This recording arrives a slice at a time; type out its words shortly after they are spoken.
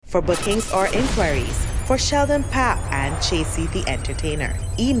For bookings or inquiries for Sheldon Papp and Chasey the Entertainer,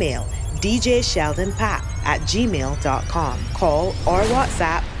 email djsheldonpapp@gmail.com. Call or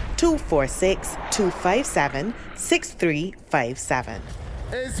WhatsApp 246-257-6357.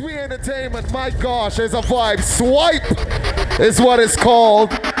 It's We Entertainment, my gosh, it's a vibe. Swipe is what it's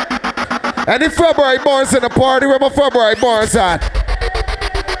called. Any February borns in the party? Where my February borns at?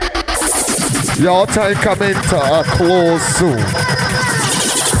 Y'all time coming to a close soon.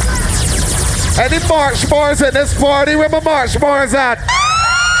 Any March borns in this party? Where my March borns at?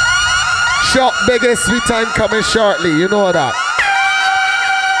 Shop biggest, sweet time coming shortly, you know that.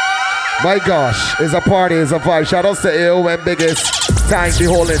 My gosh, it's a party, it's a vibe. Shout outs to AON biggest. Thank the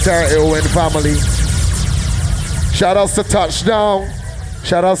whole entire AON family. Shout outs to Touchdown.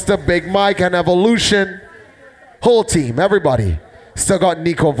 Shout outs to Big Mike and Evolution. Whole team, everybody. Still got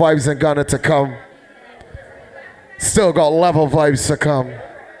Nico vibes and Gunna to come. Still got Level vibes to come.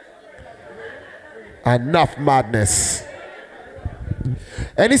 Enough madness.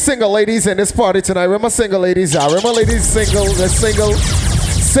 Any single ladies in this party tonight? Where my single ladies are? Where my ladies single? They're single.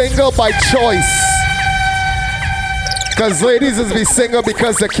 Single by choice. Because ladies is be single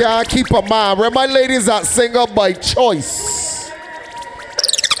because they can't keep a man. Where my ladies are single by choice.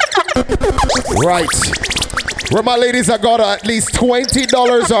 Right. Where my ladies are got at least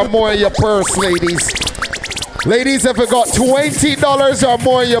 $20 or more in your purse, ladies. Ladies, if you got $20 or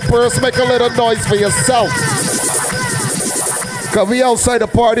more in your purse, make a little noise for yourself. Because we outside the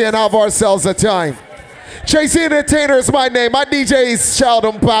party and have ourselves a time. Chasey Entertainer is my name. My DJ is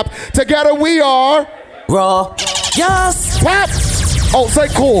Sheldon Papp. Together we are... Raw. Yes. Papp.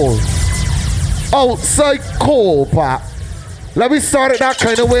 Outside cool. Outside cool, Papp. Let me start it that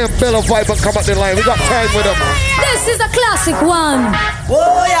kind of way and build a vibe and come up the line. We got time with them. This is a classic one.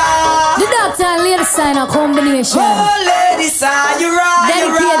 Oh, yeah. The doctor and lady sign a combination. Oh, lady sign, you're right,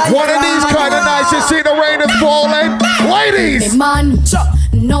 you're right. One of these kind of nights, you see the rain is falling. Ladies. Hey, man.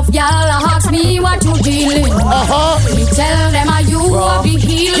 Enough y'all ask me what you dealing. Me tell them how you will be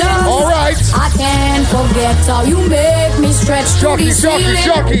healing. All right. I can't forget how you make me stretch to the ceiling.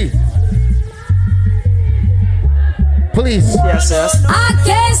 Jockey. Please. Yes, yes. I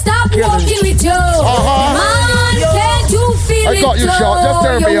can't stop walking with you. Man, can't you feel it? I got you, Sean. Just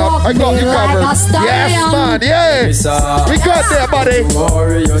turn me up. I got you covered. Yes, man. Yeah. We got there, buddy.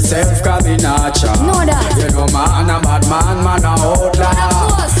 Worry yourself, Kabinacha. Know that. You know, man, a bad man, man, a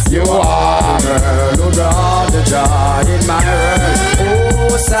outlaw. You are the girl who brought the joy in my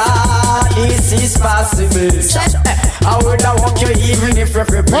world. Oh, sir, this is possible. I would have walked you even if you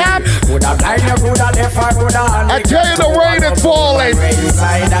prepared. Would have blind you, would have left, I would have. I tell you, the rain is falling.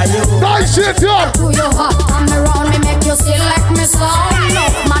 Nice shit, up. To your heart, come around me, make you still like me song. No,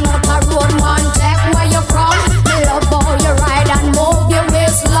 man, up a road, man, check where you're from. Me love how you ride and move your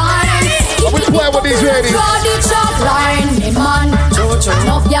waistline. We play with these ladies. Draw the chalk line, me man.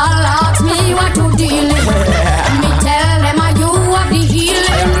 Enough y'all ask me what to deal with. Me tell them how you have the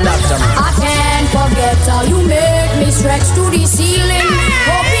healing. I can't forget how you make me stretch to the ceiling.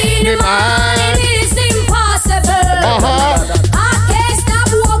 Hoping mine is impossible. I can't stop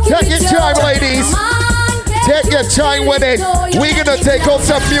walking. Take your time, ladies. Take your time with it. We're gonna take out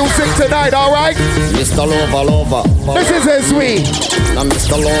some music tonight, all right? Mr. Lover, lover. This is his we. Now,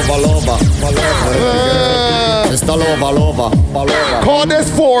 Mr. Lover, lover. Mr. Lover, lover. Call this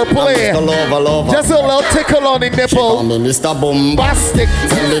foreplay. Mr. Lover, lover. Just a little tickle on the nipple. Call me Mr. Bombastic.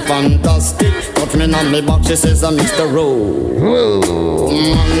 Tell me fantastic. Touch me on me back, she says I'm Mr.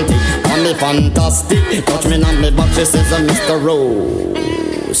 Romantic. Call me fantastic. Touch me on me back, she says I'm Mr.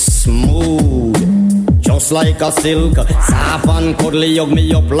 Smooth. Just like a silk, soft and cuddly, hug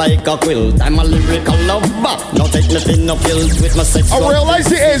me up like a quilt. I'm a lyrical lover, now take me thin up guilt with my sexual. I realize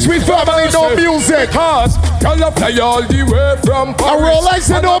the age we family no music. Cause y'all play all the way from Paris. I realize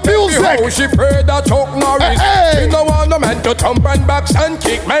they no music. How she pray that Chuck Norris. She no want a man to thump and box and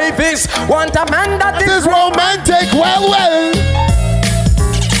kick my fist. Want a man that is romantic. Well.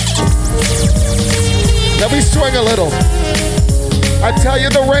 Let me swing a little. I tell you,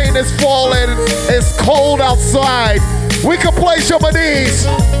 the rain is falling. It's cold outside. We can play some of these.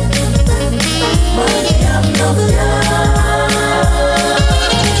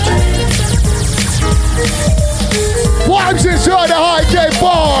 Wives enjoy the high J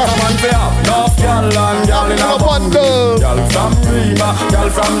bar. Enough y'all and y'all in a bundle. Y'all from Rima, y'all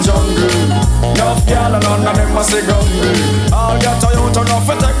from jungle. Enough y'all and none of them must say gummy. All your Toyota enough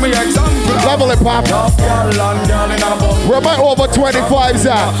to take me example. Level it, Pop. Enough y'all and y'all in a bundle. Where my over 25s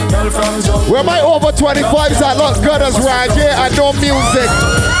at? Y'all from jungle. Where my over 25s at? Look good as right here and no music.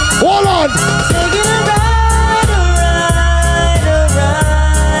 Hold on. Taking a ride,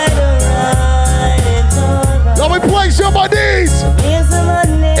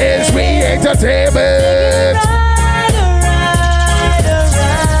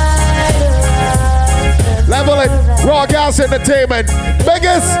 Raw Gas Entertainment.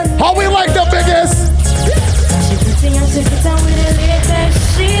 Biggest, how we like the biggest?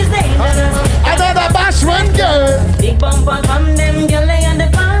 Another bashman girl. Big bumper come them girl and the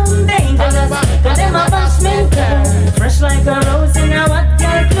come dangerous. Cause them a bashman girl. Fresh like a rose in a what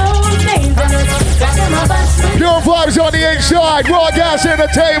girl clothes dangerous. Cause them a bashman. Pure vibes on the inside. Raw Gas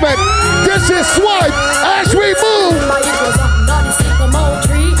Entertainment. This is Swipe as we move.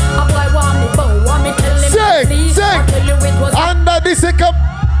 Sing. Under the sycamore.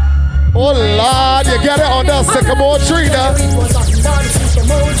 Oh Lord, you get it on the sycamore tree now.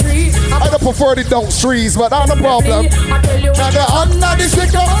 I don't prefer the down trees, but not a problem. Under the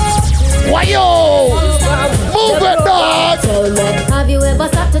sycamore. Why yo? Move it, dog. Have you ever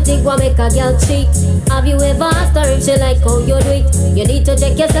stopped to think what make a girl cheat? Have you ever asked her if she like how you do it? You need to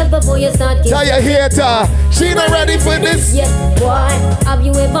check yourself before you start. Tell your hater, she not ready for this. Yeah, boy. Have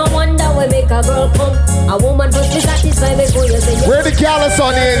you ever wondered what make a girl come? A woman must be satisfied before you say. Where the callous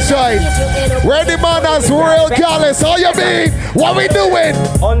on the inside? Where the man that's real callous? How you mean? What we doing?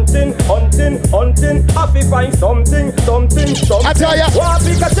 Hunting. Have to find something. I tell ya.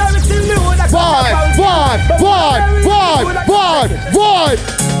 Boy.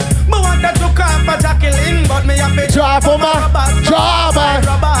 Me wanted to come for Jacqueline, but me have to Draw for my drama.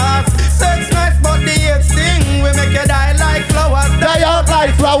 Sex nice, but the hate sting. We make you die like flowers. Die out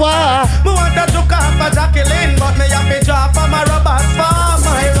like flower. Me wanted to come for Jacqueline, but me have to draw for my robots,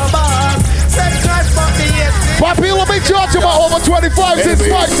 Sex nice, but the hate sting. Papi, let me charge you about over 25 since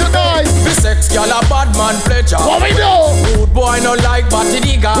fight tonight. The sex girl a bad man pleasure. What we do? Rude boy no like batty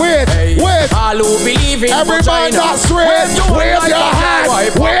digger. Wait. All who believe in Every man that's straight, wave your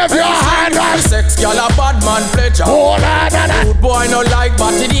hand. Wave your hand. The sex girl a bad man pleasure. Oh, nah. Rude boy no like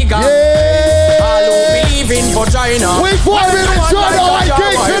batty digger. Yeah. All who believe in vagina. We vibing in China like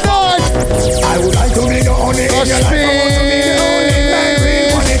King tonight. I would like to be the only in your life. I want to be the only man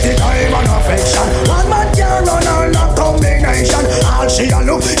with quality time and affection. One man can run all that combination. All she a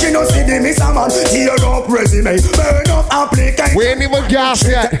look, she no see the miss a man. Tear up resume, burn up application. We ain't even gas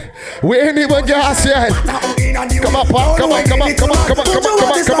yet. Come on, Pop. Come on.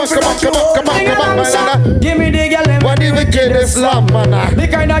 Give me the girl them. What even get this slam, man? The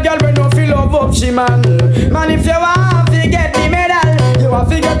kind of girl when no feel love up she man. Man if you want to get the medal, you have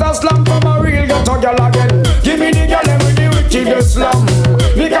to get a slam from a real ghetto girl again. Give me the girl them with the wickedest slam.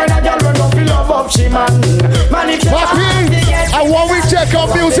 The kind of girl when no feel love up she man. Man if you want to get. I want we check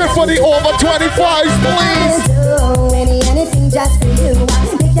out music for the over 25s, please. Anything just for you.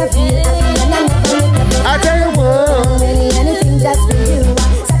 Make you feel happy and I never make you. I tell you what. Anything just for you.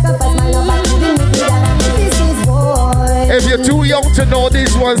 Sacrifice my love and give me that. This is war. If you're too young to know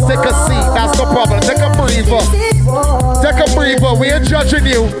these ones, take a seat. That's the problem. Take a breather. We ain't judging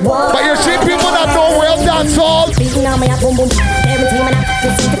you. But you see people that know real dance hall. Beating on my boom boom. Everything when I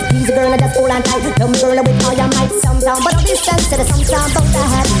see the girl I just hold on tight. Dumb girl with all your might. Some sound but all this sense to the some sound about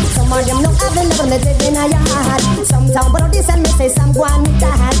that. Some of them know I've never met it in your heart. Some sound but all this and me say some go on with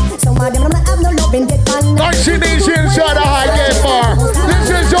that. Some of them don't have no love in get on. She needs you inside a high game bar. This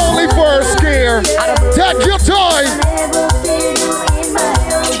is only first gear. Take your time.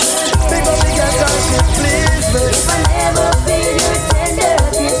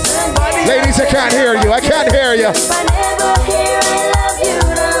 Ladies, I can't hear you. I can't hear you.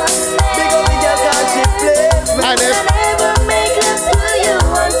 And if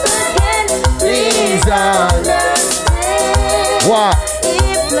please what?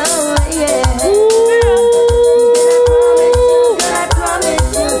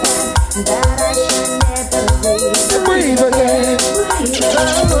 Breathe again.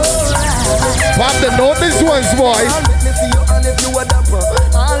 Pop the note this one's boy.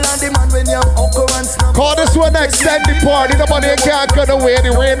 Call this one extended party. Nobody can't cut away.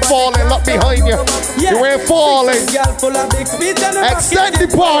 The rain falling up behind you. The rain falling.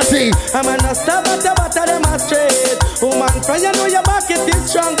 Extended party. I'm gonna stop at the bottom of my straight. Woman, friend, you know your bucket is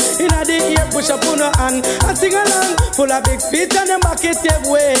strong. In the ear, push up on her hand and sing along. Full of big speed and your bucket is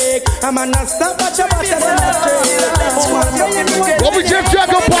wake. I'm gonna stop at the bottom of my straight. Woman, friend, you know your what we just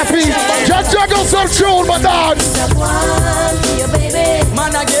juggle, Papi? Just juggle some tune, my dog.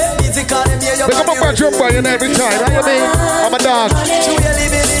 Man, I get busy calling me. Look at my bedroom burning every time. Right, you mean? I'm a dog.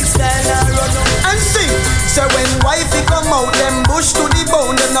 And sing. So when wifey come out, them bush to the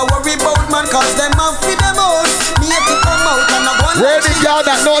bone. Them no worry about man, cause them have feed them out. Me have to come out and I want. Where the y'all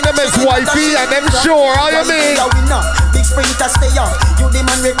that know them as wifey and them sure, how you mean? sprinters for you. You the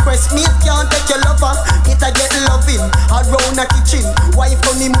man request me, can't take your lover. It a get loving, around the kitchen. Wife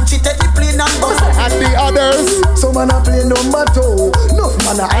only muchi take the plane and bus. And the others. Some man a play number 2. No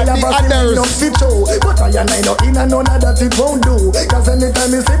man a I have a feeling no fit show. But I and I know in and none of that it won't do. Cause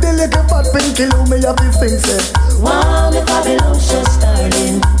anytime you see the little fat pinky loo, me have this thing say, wow, the Babylonians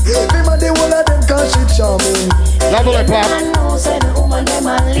darling. Remember the one of them cause she charming. Level it, Pop.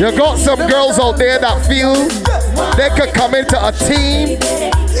 You got some girls out there that feel they could come into a team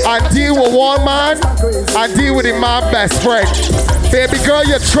and deal with one man and deal with the man best friend. Baby girl,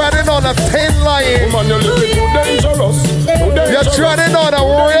 you're treading on a thin line. You're treading on a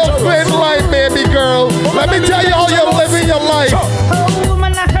real thin line, baby girl. Let me tell you how you're living your life.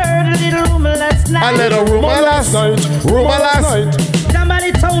 A little rumor last night.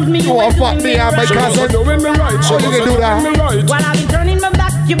 Somebody told me you want to fuck me and my cousin. Doing me right. Oh, you can do that. While I've been turning my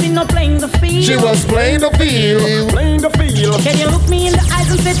back, you've been playing the field. She was playing the field. Playing the field. Can you look me in the eyes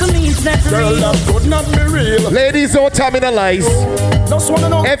and say to me it's not Girl, real? that could not be real. Ladies, don't tell me the lies. Just wanna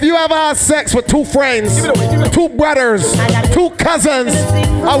know. If you ever had sex with two friends, two brothers, two cousins,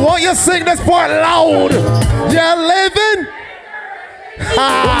 I want you to sing this part loud. You're living.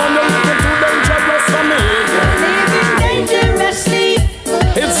 Dangerously.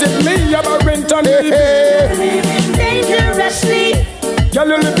 It's in me, I'm a rent and Living dangerously. Girl,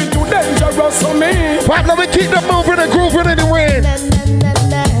 you're living too dangerous for me. Pop, let me keep the moving and grooving in the wind.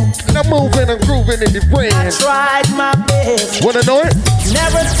 The moving and grooving in the wind. I tried my best. Wanna know it?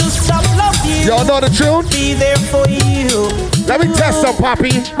 Never to stop loving you. Y'all know the tune? Be there for you. Let me test some,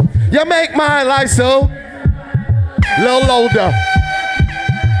 Poppy. You make my life so little louder.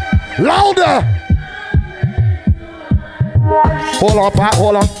 Louder! Hold on, Pop,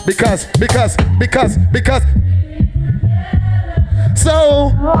 hold on. Because.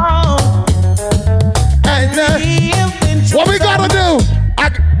 So, and what we gotta do?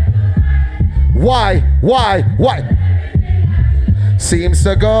 Why? Seems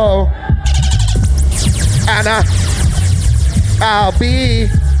to go. And I'll be.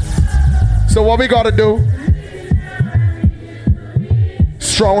 So what we gotta do?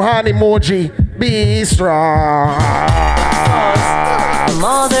 Strong hand emoji. Be strong.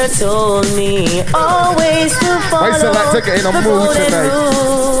 Mother told me always to follow. My selector in a mood tonight.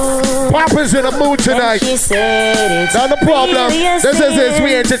 Papa's in a mood tonight. She said it's not the problem. This is his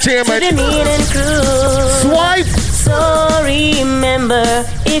we entertainment. Swipe. So remember,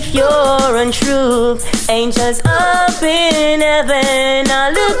 if you're untrue, angels up in heaven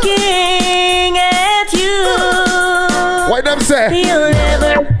are looking at you. What them say? You'll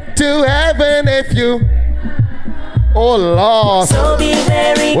never to heaven if you. Oh Lord. So be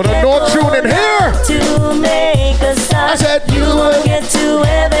very with a no tune in here. To make a start. I said you will get to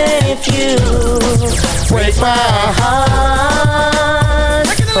heaven if you break my heart.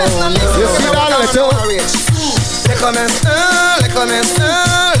 You see that little?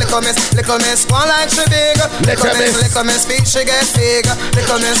 Little miss, one like she big. Little miss, feet she get big.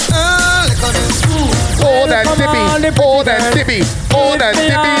 Little miss. Oh, that Tibby, oh, that Tibby, oh, that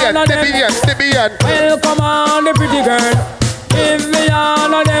Tibby and Tibby and. Welcome on the pretty girl. Give me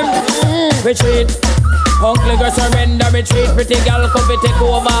all of them. Retreat. Uncle girl surrender. Retreat. Pretty girl come to take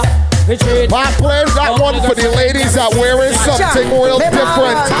over. Retreat. My players got one for the ladies that wearing something real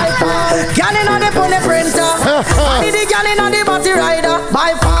different. Girl in on the pony printer. I need the girl in on the body rider.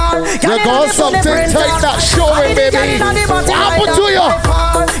 By far. You got something tight that showing, baby. What happened to you?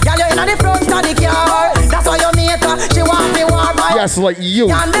 Girl, you're in on the front of the car. That's why you meet her. She want me war. Yes, like you.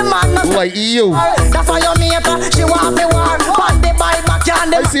 Like you. That's why you meet her. She want me war. Bandy by back.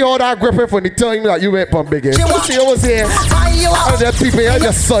 I see all that gripping when they tell me that you went from big. You see over here. And the people here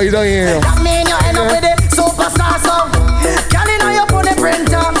just side on here. That mean you end up with the superstar song. Girl in on your pony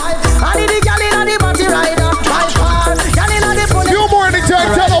printer. I need the girl in on the body rider. By far. Girl in on the pony. Few more in the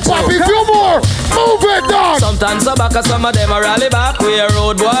time, tell them, Papi. Few more. Move it, dog. Sometimes I back, some of them are rally back. We a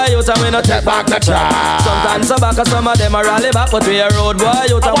road boy, you tell me no take back the track. Sometimes I back, some of them are rally back, but we a road boy,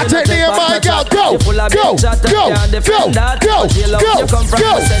 you tell me no take back the track. Go, go, go,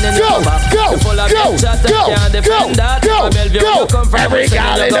 every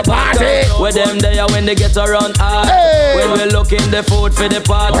girl in the party. With them there when they get around hard. When we look in the food for the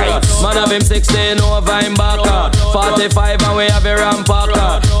party. Man of him 16 over him back. 45 and we have a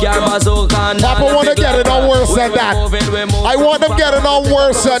rampacker. Car bazooka and Papa want to get it on worse than that. I want them getting on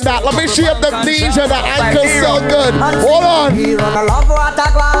worse than that. Let me see if the knees and the ankles so good. Hold on. We run a love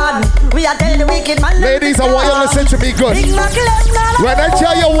water gone. We We are tell the wicked man. Ladies, I want you to listen to me good. When I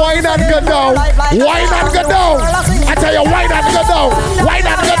tell you wine and go down, wine and go down. I tell you wine and go down, wine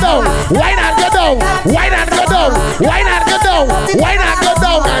and go down, wine and go down, wine and go down, wine and go down, wine and go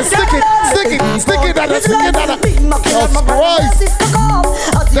down, and stick it, stick it, stick it, and stick it, and oh Christ!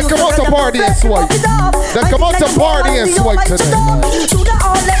 They come out to party and swipe. They come out to party and swipe today.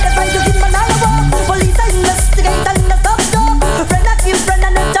 Police investigate and the top dog. Friend that kill friend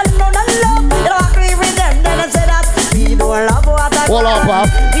and then turn on and love. You don't agree with them, then I say that we don't love what I Pop.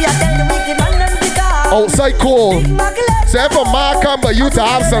 We are telling the wicked man and the God. Outside cool. So if a man come but you to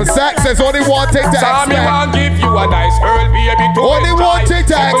have some sex, there's only one thing to expect. Me want give you a nice girl, baby, to only one thing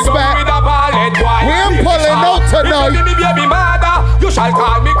to expect. We ain't pulling out tonight. If you baby mother, you shall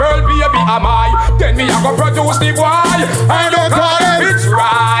call me girl, baby, am I? Then me I go produce the boy. I don't call it. It's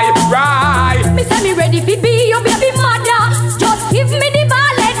right. Me say me ready fi be your baby mother. Just give me the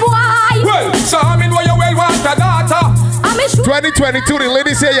ballet boy. Well, so I mean why you well want a daughter. 2022, the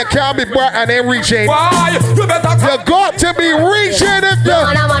ladies say you can't be brought and ain't reaching. Why? You better you got to be reaching if you.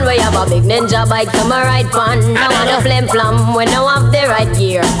 I man where you have a big ninja bike to my right fun. I want a flim flam when I have the right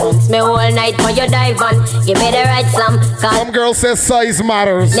gear. Bounce me all night when you dive on. Give me the right slam. Some girl says size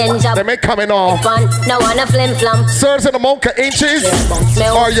matters. Ninja they make coming off. Fun. Now want a flim flam. Serves in a monk of inches.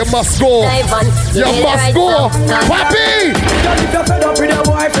 Or you must go. You must go. Papi! If you're fed up with your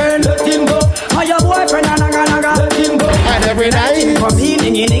boyfriend, let him go. Or your boyfriend, let him go. And every night from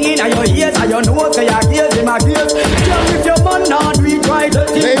dinging on your ears, and your nose, and your ears, in my ears. Just if your man not retry,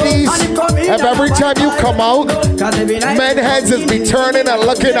 ladies, if every time you come out, men heads is be turning and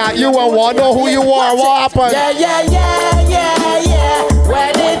looking at you and want to know who you are. What happened? Yeah.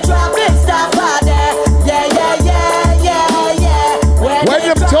 When the traffic stop out there. Yeah. When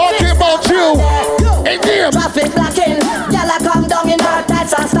I'm talking about you, hey damn. Traffic blocking, y'all come down in her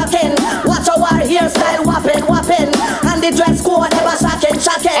tights and stocking. Watch our hairstyle whopping. And the dress code never shocking.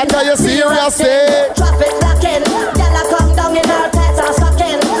 I tell you seriously. Traffic blocking, y'all come down in her tights and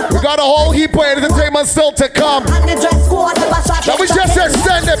stocking. We got a whole heap of entertainment still to come. And the dress code never shocking. Now we just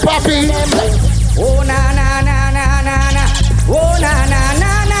extend it, Papi. Oh na. Oh na.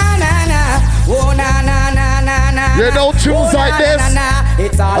 Oh na. You don't choose like this.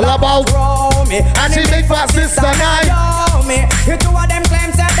 It's all about me. And she make fast sister night. You two of them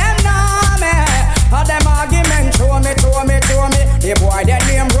claims that them know me. All them arguments show me. The boy that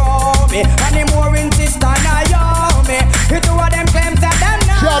name me. And the more insist on me. You two of them claims that them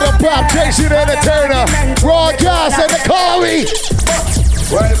know me. Shout out Pop, Jason and the Turner. Raw Gas and the Corey.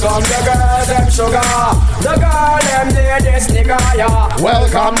 Welcome the girls, them sugar. The girl, them ladies, nigga, yeah.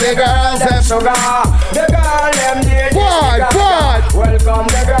 Welcome the girls, them sugar. The girl, them ladies, nigga, yeah.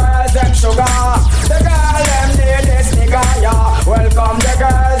 Welcome the girls, them sugar. The girl, them ladies, nigga, yeah. Welcome the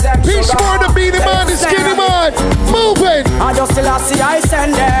girls, them sugar. Peace more to be the man, the skinny man. Moving. I just still see I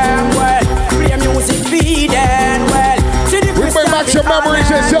send them well. Play music, feed them well. We bring back your memories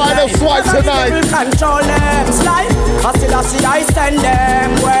and join us twice tonight. Control them slide. I still see I send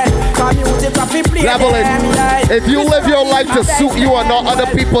them well. Level it. If you live your life to suit you and not other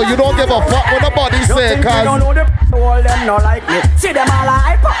people, you don't give a fuck what nobody say, cause all them not like me. See them all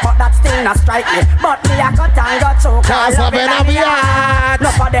like but that still not strike me. But me I cut and got so cause I've been a heart.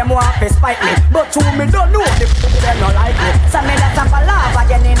 Enough of them want to spite me, but to me don't know them not like me. So me that's a laugh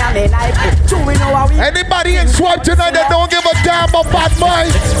again in a me like me. To me know how we. Anybody in Swipe tonight that don't give a damn about bad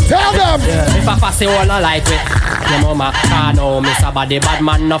mind, tell them. If I pass it all not like it, your mama can't know me somebody bad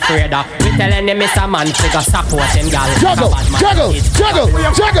man no afraid of. We telling him it's a man figure support him gal. Juggle.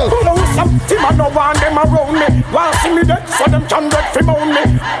 Team man no want them around me. Want see me dead so them can get free on me.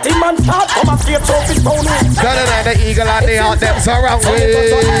 Team man start come and see it so fit down me. Gunning and the eagle and the out them surround me.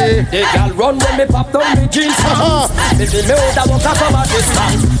 The gal run when me pop down the jeans. Baby me out I walk a come a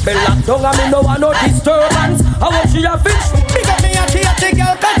distance. Me lock down and me no want no disturbance. I want she a fish. Big up me a the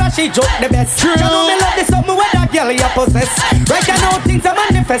girl cause she joke the best. True. You know me love the something where that girl you possess. Right now things are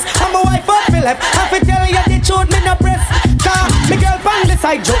manifest. I'm a wife of Philip. I fi tell you the truth me no press. Cause me girl on the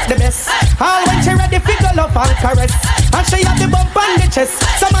side joke the best. All when she ready fi go love and caress. And she have the bump on the chest.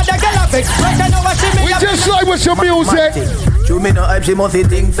 Some other girl a vex. Right now what she me we just like with your music. You me no hype, she must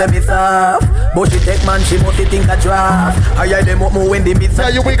think say me soft. But she take man, she must think a draft. I hear them up more when they miss.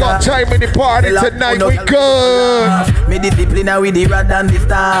 Tell you we got time in the party tonight, we good. Me discipline with the rod and the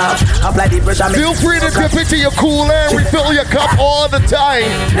staff. Apply the pressure. Feel free to dip into your cool air, refill your cup all the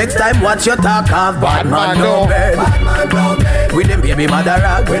time. Next time watch your talk of bad man no bed. With them baby mother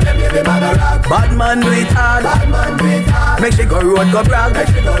rock. Bad man do it hard. Make she go road, go go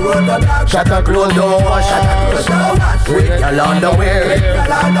brag. Shut a close door, shut a close door. With your underwear.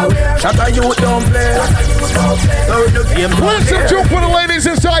 Shut a youth don't play. Where's some joke for the ladies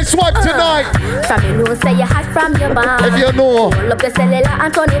inside Swag tonight? From you know say you hot from your band. If you know. Pull up your cellular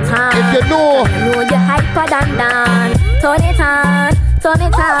and turn it on. If you know. You know you hyper than Dan. Turn it on. Turn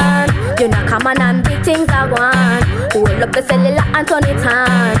it on. You know come on and big things I want. Hold up your cellular and turn it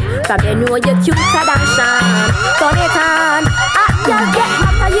on. From you know you're cuter than Sean. Turn it on. Y'all get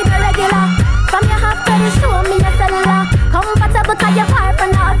hotter, you the regular. From your half to the show me your cellular. Comfortable cause you're far from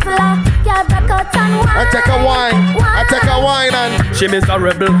the hustler. Y'all break out and wine. I take a wine. I take a wine and she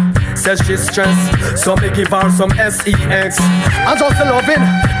miserable, says she's stressed. So me give her some sex. And just the loving,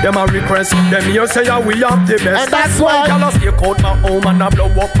 them a request. Them here say we have the best. And that's why y'all stay out my home and I blow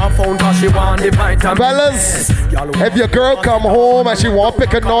up my phone cause she want the vitamin. Fellas, if your girl come home and she want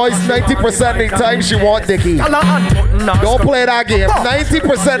pick a noise, 90% of the time she want dicky. Don't play that game.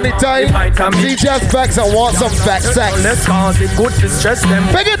 90% of the time she just vex and want some vex sex. Let's cause it good to stress them.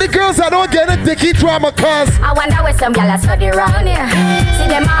 Bigger the girls that don't get a dicky drama cause I wonder where some y'all are study round here. See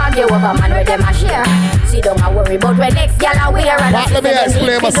them argue over man where them a share. See don't worry about where next y'all are wear. Let me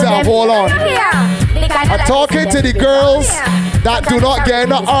explain myself, hold on. I'm talking to the girls that do not get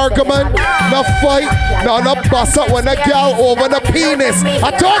in an argument, no fight, no bust up when a girl over the penis.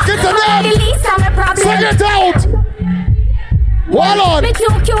 I'm talking to them. Sing it out. Hold on. Me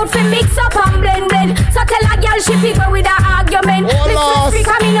too cute for mix up and blend. So tell a girl she figure with her argument. Listen free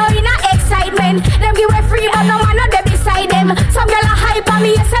come in in a excitement. Them give her free but no man not there beside them. Some girl a hype on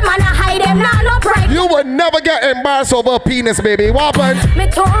me, yes a man a hide them. Nah no pride. You would never get embarrassed over a penis, baby. What happened? Me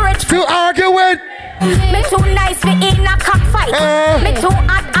too rich to argue with. Me too nice for in a cockfight. Me too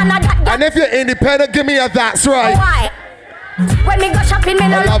hot and a that. And if you're independent, give me a that's right. Why? When me go shopping, me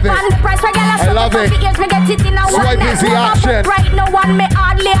no look on the price. Where girl a shop up for years, me get it in a one night. Swipe is the option. Right, no one me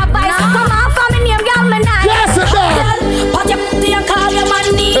hardly advise. Come on, for me name, girl, me nice. Yes, it does. Put your pussy and call your man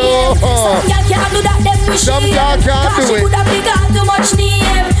name. Some girl can't do that, them wish some girl can't do it. She coulda big out too much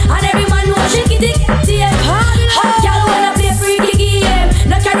name, and every man know she get it. Hot girl wanna play freaky game.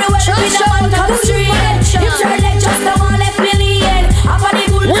 No carry well with a man come straight. If your leg just the one left million. Up on the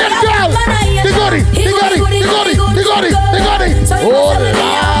good. Where's girl? They got it. They got it. They got it. They got it. They got it. Oh,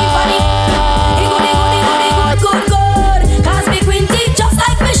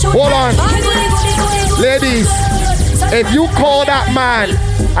 hold on. Ladies, if you call that man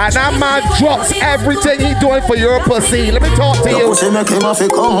and that man drops everything he doing for your pussy, let me talk to you.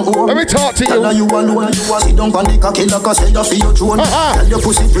 Let me talk to you. You alone, you sit down on the cocky like I say you feel your throne. Tell your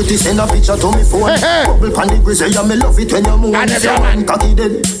pussy pretty, send a picture to me phone. Bubble pan the grizzly, me love it when you move. And if your man cocky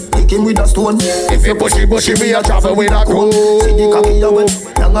dead, kick him with a stone. If you bushy, me a travel with a crew. See the cocky you wet,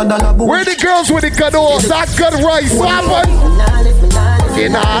 younger than a boot. Where the girls with the cadeaux? That good rice, what happened?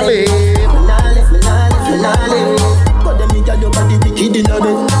 Finale. But them me girl your body wicked in a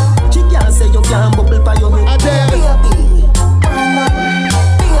bed. She can't say you can't bubble by your head.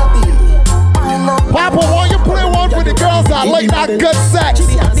 Papa, why you play one for the girls that like that good sex?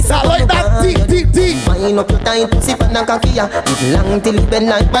 That like that deep. Wind up your tight pussy pan a kakia. It long till it bend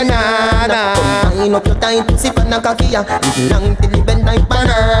like banana. Wind up your tight pussy pan a kakia. It long till it bend like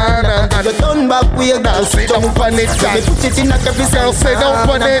banana. You turn back way, girl, say don't pun it. Me put it in a every girl, say don't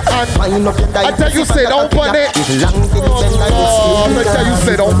pun it. Wind up your tight. I tell you, say don't pun it. It long till it bend like I tell you,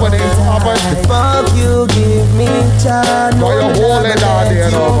 say don't pun it. Fuck you, give me chance. Why you holding down there,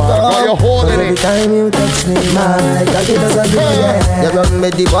 no man? Why you holding it? You touch me, man, like a kid does a big yeah. You run me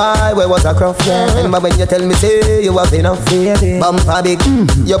the boy, where was a cruff, yeah. Remember when you tell me, say, you have enough, baby. Bumper big,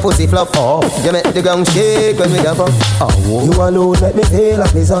 your pussy flop, you make the ground shake when we jump up. You alone make me feel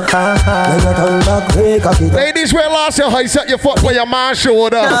like this, when you turn back, break a kid. Ladies, when last you high set your foot for your man's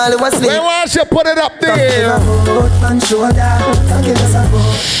shoulder? When last you put it up there?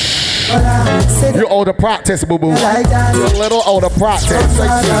 You're out of practice, boo-boo. You're a little out of practice.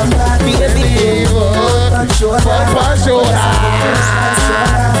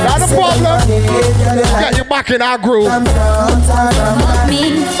 Not a problem. Get you back in our groove.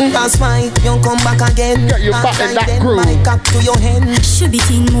 That's why you come back again. Get you back in that groove. To your hand. Should be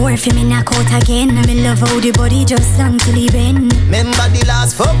seen more if me knock out again. I love how the body just long till he bend. Remember the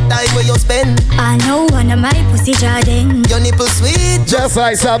last fuck time where you spend. I know one of my pussy Jordan. Your nipple sweet, just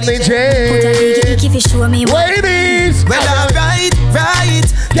like something J. Put a big dick if you show me. Ladies, well right.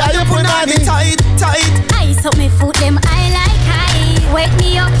 Yeah, you put on it tight. I suck me foot them I like high. Wake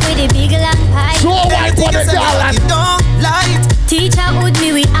me up with a big long pipe. So white for the girl. Don't light. Teach out with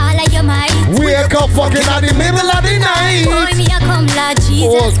me with all of your might. Wake up fucking at the middle of the night. Boy, me a come like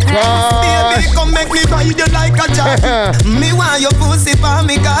Jesus Christ. Baby, come make me ride you like a jockey. Me want your pussy for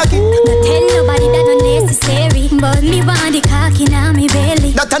me cocky. Not tell nobody that no necessary, but me want the cocky now me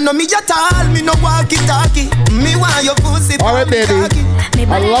belly. That I know me at all, me no walkie-talkie. Me want your pussy for me cocky.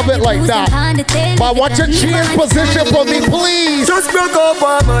 I love it like that. But watch your cheer position for me, please. Just broke up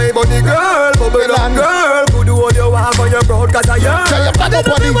on my body, girl. Bubble on, girl. Could do what you want on your broad, cause I yearn. So you bubble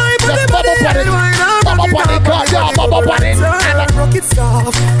body, just bubble body. Bubble body, God, yeah, bubble body. Rock it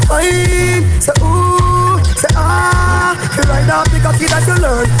soft, fine. Say ooh, say ah. You ride out the cocky that you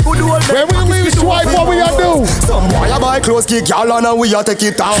learn. Could do all when we leave swipe, what we gonna do? Some boy a buy clothes, kick y'all on and we a take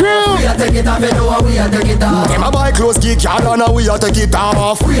it off. True. We a take it off, you know we a take it off. Them a buy clothes, kick y'all on and we a take it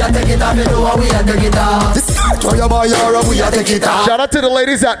off. We a take it off, you know we a take it off. This boy a buy your we a take it off. Shout out to the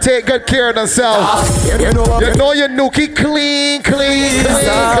ladies that take good care of themselves. You know your nookie clean.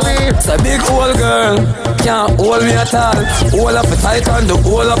 It's a big old girl, can't hold me at all. Hold up a tight and the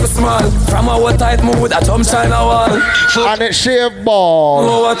hold up a small. From our tight mood, I jump China wall. And it shave ball.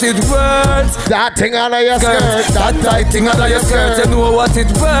 Know what it worth. That thing under your skirt. That tight thing under your skirt. You know what it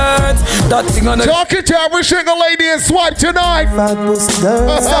worth. That thing under. Talking to every single lady in swipe tonight. Fat pussy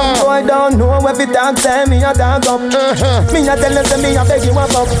girl. Some boy don't know if it dog tell me a dog up. Me a tell them me a beg you a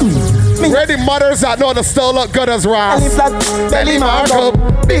fuck. Ready mothers that know to still look good as Ross. Belly mark up.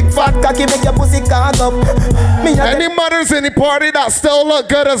 Big fat cocky make your pussy cock up. Any mothers in the party that still look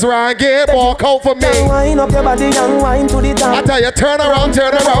good as Ryan, get walk out for me. Wind up your body and wind to the top. I tell you, turn around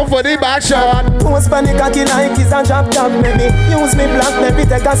for the back shot. Post panic cocky like it's a drop top, baby. Use me black, maybe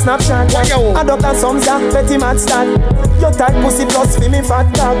take a snapshot. I don't have some Zach, petty mad stat. Your tight pussy plus for me fat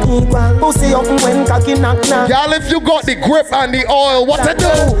cock equal. Pussy up when cocky knock. Y'all, if you got the grip and the oil, what to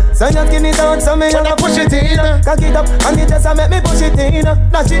do? So you skin it out, so me gonna push it in. Cock it up and it just a make me push it in.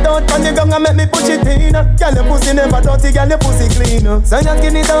 Knock it out on the ground and make me push it in. Girl, your pussy never dirty, girl, your pussy clean. So you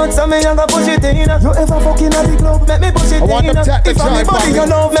skin it out, so me gonna push it in. You ever fucking at the club, make me push it in. If I'm the body you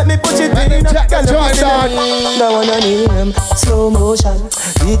love, make me push it in. Girl, your pussy now wanna name slow motion.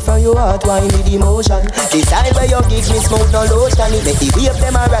 Beat from your heart, wine with emotion. The time where you give me smoke, no lotion. It make the wave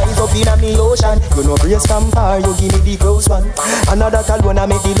them a rise up in a me ocean. You know brace from far, you give me the close one. Another call when I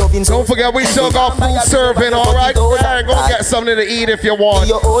make the loving so. Don't forget we still got food serving, alright? Yeah, go get something to eat if you want.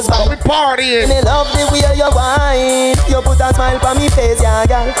 We partying. Me love the way you wine. You put a smile on me face, yeah,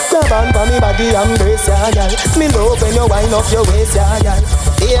 girl. Grab on for me body and brace, yeah, girl. Me love when you wind up your waist, yeah, girl.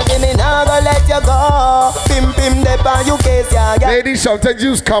 Baby, me nah go let you go. Pim dep on you case, yeah, girl. Ladies, sometimes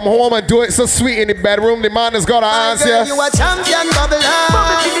you just come home and do it so sweet in the bedroom. The man is gonna answer. You a champion bubbler.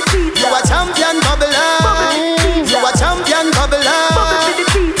 You a champion bubbler. You a champion bubbler.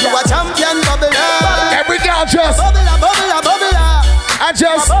 You a champion bubbler. Every girl just bubbler. I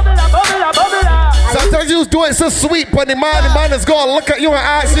just sometimes you do it so sweet, but the man is gonna look at you and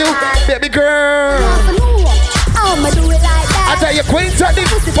ask you, baby girl. I'ma do it like that. I tell you, queen to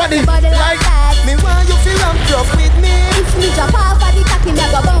the body like that. Me want you feel rough with me. If me drop off of the cocky, me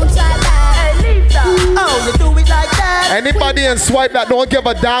go bounce like that. Hey Lisa, oh you do it like that. Anybody in swipe that don't give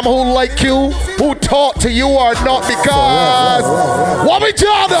a damn who like you, who talk to you or not, because what we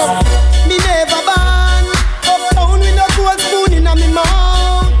tell them? Me never ban. Uptown with no gold spoon in a me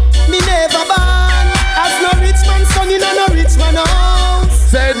mouth. Me never ban. As no rich man son in a no rich man house.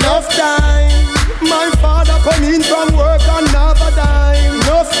 Say enough time. My father come in from work and never dime.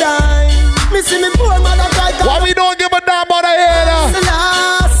 Enough time. Me see me poor mother cry. Why we don't give a damn about a hater?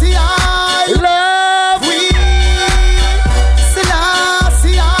 Selassie I love we.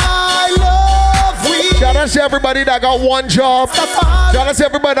 Selassie I love we. Shout out to everybody that got one job. Shout out to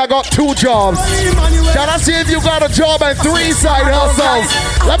everybody that got two jobs. Shout out to if you got a job and 3 side hustles.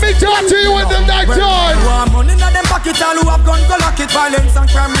 Let me talk to you with them that job.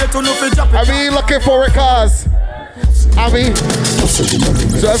 I mean, looking for it, cause I mean, so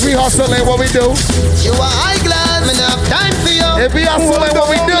if we hustling, what we do? You are high class, me not have time for you. If we hustling, what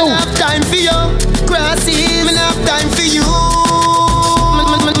we do? Me not have time for you. Grassy, me not have time for you.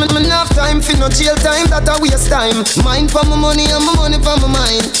 Me not have time for no jail time, that a waste time. Mind for my money and my money for my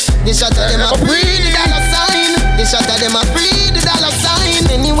mind. They shot at them a free the dollar sign. They shot at them a free the dollar sign.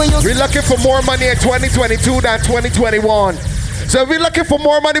 Anyway, we're looking for more money in 2022 than 2021. So if we're looking for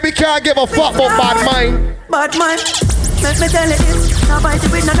more money, we can't give a fuck about bad mind. Bad mind, let me tell you this. Now fight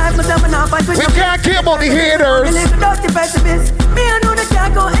with no knife, myself and now fight with we can't care about the haters. Me live without the pessimist. Me I know that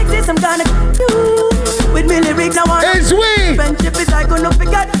can't go exist, I'm gonna do. With me lyrics I want it's we. Friendship is I gonna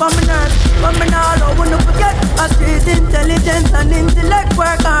forget. From me nerves, from me now I wanna forget. A street intelligence and intellect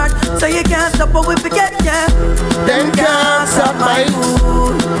work hard. So you can't stop what we forget, yeah. Them can't stop my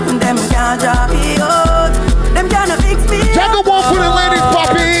food. Them can't drop me out. Them can't fix me. Juggle one for the ladies,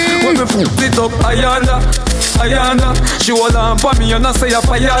 Poppy. When we put it up, Ayanda, she hold on for me and I say up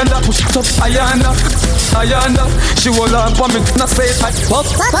Ayanda. Push it up, Ayanda. She hold on for me and I say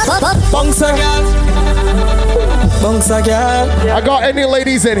Bounce girl. I got any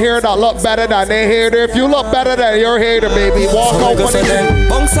ladies in here that look better than they hater. If you look better than your hater, baby, walk out one again.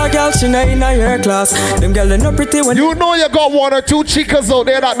 Bounce girl, she not in your class. Them girl they not pretty when you know you got one or two chicas out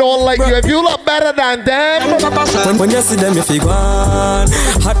there that don't like you. If you look better than them, when you see them, you feel one.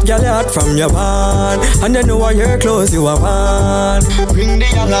 Hot girl, hot from your one. And you know what your clothes you are one. Bring the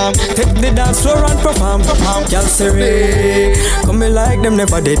alarm, take the dance floor and perform. Girl, say, come me like them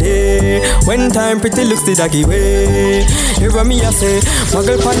never did it. When time pretty looks the doggy way. Hear what me I say,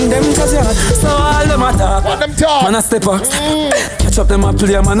 muggle pan them cause you hot. So all them attack, what them talk? Man a step up, catch up them a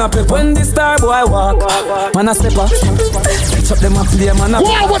play, man a pep. When the star boy walk, man a step up, catch up them a play, man a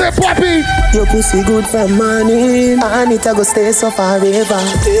pep. What with it, Poppy? Your pussy good from morning, and it a go stay so forever.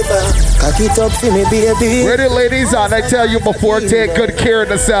 Cock it up for me, baby. Ready, ladies, and I tell you before, take good care of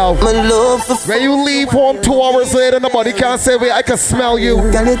yourself. My love for when you leave home 2 hours later, nobody can say, wait, I can smell you.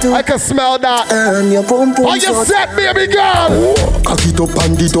 I can smell that. Your pum pum. Are you set, baby girl? Cock it up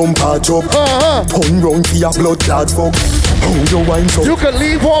and the dump patch up. Pun round for your blood clots fuck. You can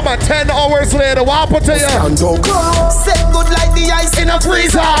leave home at 10 hours later. What happened to you? Stand up. Set good like the ice in a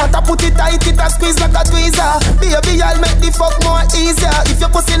freezer. But I put it tight, it a squeeze like a tweezer. Baby, I'll make the fuck more easier. If your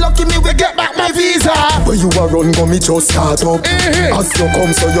pussy lucky, me will get back my visa. When you are run, go me just start up. As you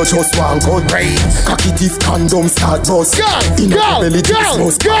come, so you just want cut. Cock it if condom start bust. In the belly, this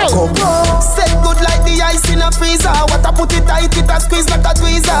must back up. Set good like the ice in a freezer. What I put it tight, it a squeeze like a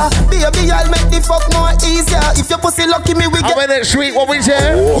tweezer. Baby, I'll make the fuck more easier. If your pussy lucky, me will get. When it's sweet, what we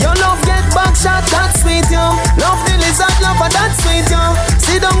say? Your love get back shot, that's sweet, yo. Love the lizard, love, that's sweet, yo.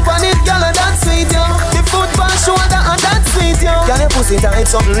 Sit down on it, girl, that's sweet, yo. The foot on shoulder, and that's sweet, yo. Girl, your pussy tight,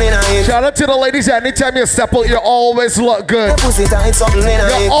 something in it. Shout out to the ladies. Anytime you step out, you always look good. Your pussy tight, something in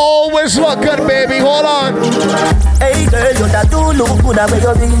it. You always look good, baby. Hold on. Hey, girl, you that do look good at where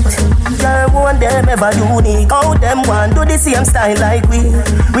you beat. Girl, one them ever unique. How them want do the same style like we.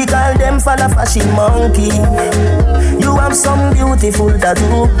 We call them falla fashion monkey. You have some beautiful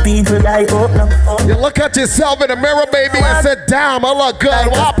tattoo, people like oh no. You look at yourself in the mirror, baby, and said, damn, I look good.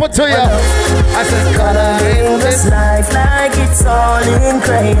 What happened to you? I said, coloring this life like it's all in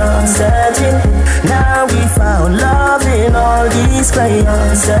crayon. Searching, now we found love in all these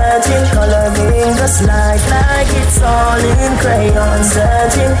crayons. Searching, coloring this life like it's all in crayon.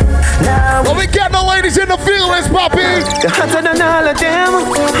 Searching, now we get the ladies in the feelings, Poppy. You're hotter than all of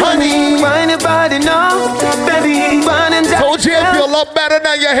them, honey. Find your body now, baby. Told you if you look better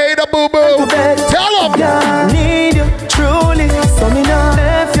than your hater, boo-boo. Tell them. I need you, truly. So me not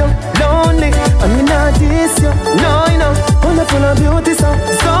left you lonely. And me not diss you. No, you know. Wonderful and beauty, so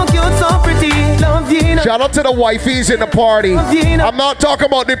cute, so pretty. Love you, know. Shout out to the wifeys in the party. I'm not talking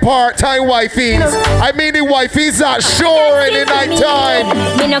about the part-time wifeys. I mean the wifeys that sure in the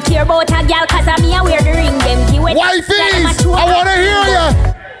nighttime. Me no care about a girl cause I me a wear the ring. Them wifeys, I want to hear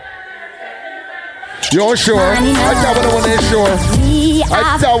you. You're sure? I tell when they sure.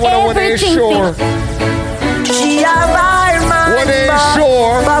 I tell when they sure. She a bar man. When they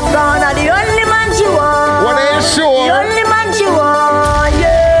sure. Popcorn are the only man she want. When they sure. The only man she want,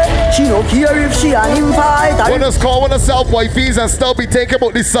 yeah. She don't care if she and him fight. When us calling herself wifeys and still be thinking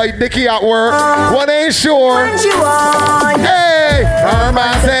about the side Nicky at work. When they sure. Man she want. Hey, her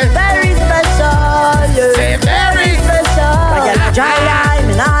man say. Very special, yeah. Say very special. Like a dry line,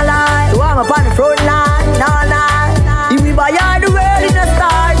 me not lie. You I'm up on the front line, nah, nah. If we buy all the world in a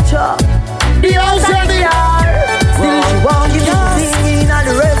starch, the house and the yard. Still she won't give me singing at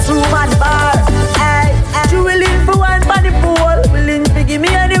the restroom and the bar. Hey, she willing for one by the pool, willing to give me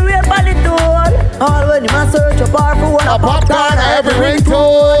anywhere by the door. All when you must search a bar for one, a popcorn every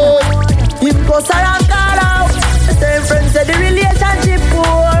ringtone. Him go around call out. The same friends said the relationship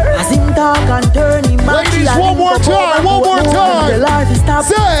poor. As him talk and turn him back. Ladies, one more time. The life is stop.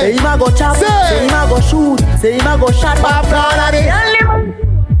 Say him a go chop. Say him a go shoot. Say him a go shot. Popcorn and the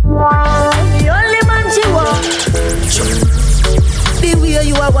only man she want. The way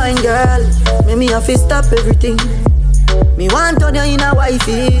you a wine girl, make me have to stop everything. Me want turn you in a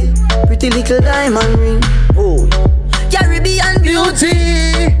wifey, pretty little diamond ring. Oh, Caribbean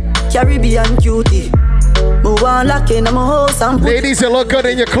beauty, Caribbean cutie. Move want lock in my house and ladies, you look good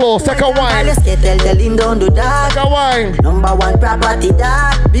in your clothes. Take a wine. Let's get tell him don't do that. Take a wine. Number one property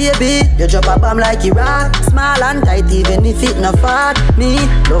that. Baby, you drop a bomb like Iraq. Small and tight even if it not fat. Me,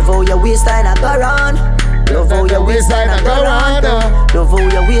 love how your waistline a go round. Love how your waistline a go round. Love how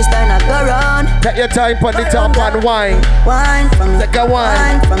your waistline a go round. Take your time, put the top and wine. Wine for me. Take a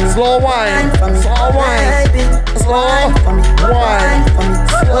wine. Slow wine. Slow wine. Slow wine. Wine for me.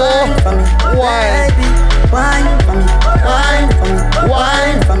 Slow wine. Wine for me. Wine for me.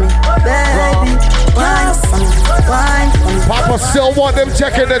 Wine for me. Baby. Wine for me. Wine for me. Papa still want them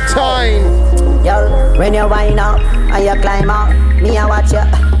checking the time. Yo, when you wind up and you climb up, me I watch you.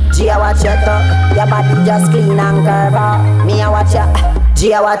 G I watch your top. Your body just clean and curve up. Me I watch you.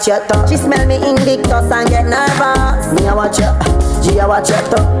 G I watch your top. She smell me Invictus and get nervous. Me I watch you. G I watch your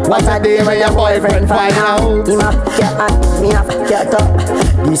top. What a day when your boyfriend find out. Him a fuck your me a fuck your top.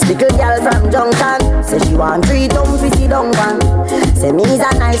 This little girl from Junction say she want 3 dumb pretty dumb one. Say me's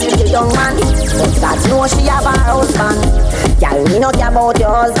a nice little young man, but that know she have a husband. Girl, me not care about your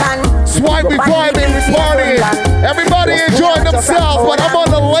husband. Swipe before I party. Everybody enjoying themselves, but I'm on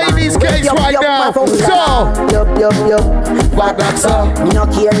the ladies' case right now. So, back up so. Me no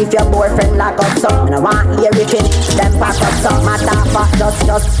care if your boyfriend lock up so. Me no want hear if it them pack up so. Matter for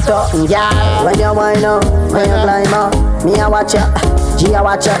just something, yeah. When you wind up, when you climb up, me a watch you. G I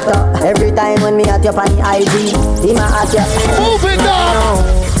watch you. Every time when me at your on the IG, he ma at you. Move it up.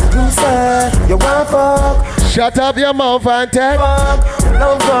 You say you want fuck. Shut up your mouth and take.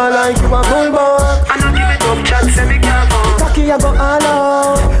 Love girl like you a bulldog. I know give it up, chat say me can't fuck. Cocky I go all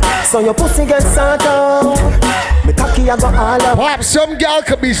out, so your pussy get sort out. Me cocky I go all out. Pop, some gal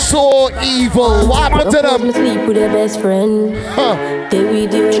could be so evil. What happened to them? Sleep with your best friend. They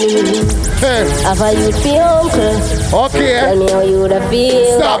with you anyway. Have a you feel uncle. Okay. Tell me how you would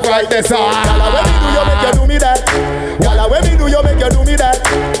feel. Stop right there, sir. Gala, when me do you make you do me that? Gala, when me do you make you do me that?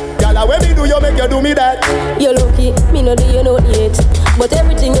 Gala, when me do you make you do me that? You're lucky, me no do you know yet. But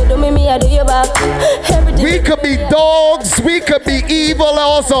everything you do me I do you back. Everything we could be dogs, we could be evil,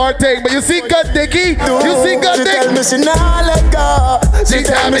 all sort of thing. But you see God Dicky? You see God Dicky? She tell me she nah let go. She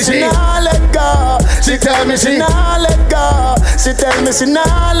tell me she nah let go. She tell me she nah let go. She tell me she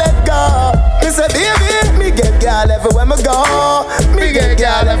nah let go. Me say baby, me get girl everywhere me go. Me get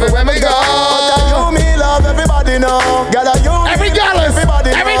girl everywhere me go. You me love everybody know. Girl you every gallus,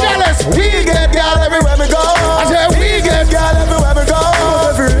 everybody every gallus. We get girl everywhere me go. I said we get girl everywhere me go.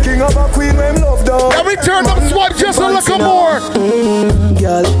 Every king of a queen when love dog. Every turn up swipe just a little more.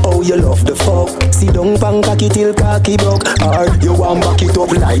 Girl, oh you love the fuck. See don't pan cocky till cocky broke. Or you want back it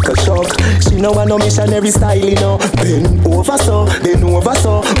up like a shock. She know I no missionary style, you know. Bend over so, bend over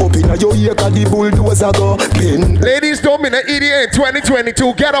so. Up in your ear cause the bulldozer go. Bend. Ladies don't mean an idiot in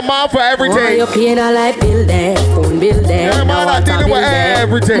 2022. Get them out for everything. you paying a light bill there, phone bill there. Yeah, man, I deal with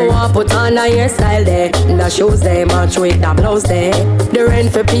everything. More put on a hairstyle there, the shoes there, match with the blouse there. The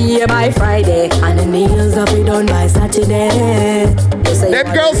rent for pay by Friday, and the nails up be done by Saturday.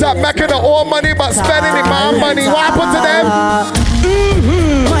 Them girls that making the old money but spending the man money. What happened to them?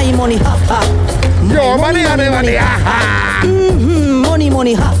 My money, ha ha. Your money, money, money, ha ha.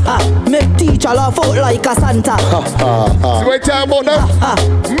 Money, ha ha. Make teacher laugh out like a Santa. So what you talking about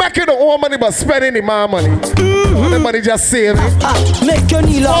now? Making the old money but spending the man money. The money just saving. Make your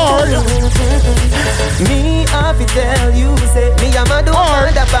knee laugh. Me have to tell you, say me I'm a do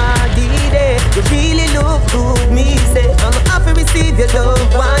the body day. You really look good, me say I'm happy receive your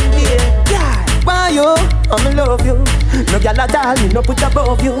love one day. Yeah, why you? I'm love you. No girl a doll, me no put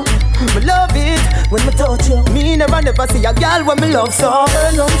above you. Me love it when me touch you. Me never see a girl when me love so.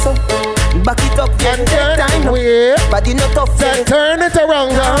 Turn on so, back it up, yeah. Take time now. Body no tough, yeah. Turn it around,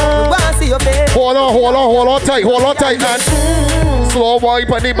 girl. Wanna see your face? Hold on tight, and slow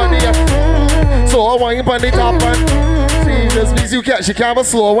wipe on the body, slow wipe on the top, and see this means she can't have a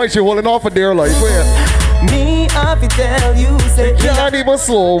slow wipe. She holding off for dear life. Me have to tell you, say can't even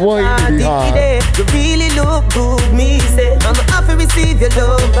slow wipe. You really look good, me say I'm happy receive your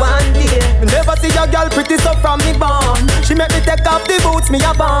love one day. Never see a girl pretty so from me born. She make me take off the boots, me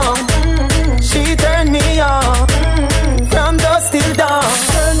a bomb. She turn me on from dusk till dawn.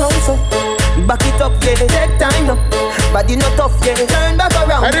 Turn on so, back it up, yeah. Take time now, body not tough, yeah. Turn back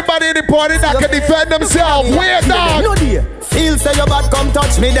around. Anybody in the party that can defend themselves, weird dog. No dear. Feel say your bad, come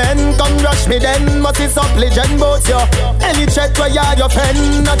touch me then, come rush me then. Must be some legend boats yo. Any threat where you're your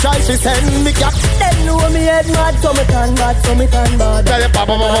friend, not try to send me cat. Them know me head mad, so me can bad, so me can bad. Them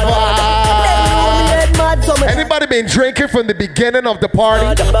know me head mad, so me can bad. Everybody been drinking from the beginning of the party.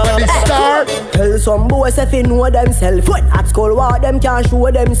 When they start. Tell some boys if they know themselves. When at school war them can't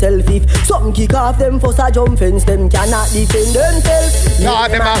show themselves. If something kick off them for a jump fence, them cannot defend themselves. Nah,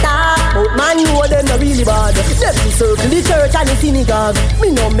 them but man know them are really bad. Them be circle the church and the synagogue.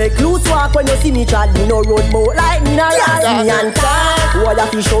 Me no make loose walk when you see me chat. Me no road boat like me no ride. Me and talk. What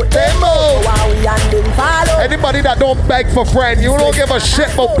if you show them out? While we and them follow. Anybody that don't beg for friend, you don't give a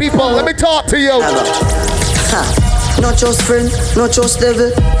shit about people. Let me talk to you. Not just friend, not just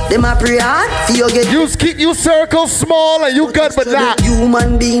devil. Them a pray hard for you get. You keep you circle small and you good with that.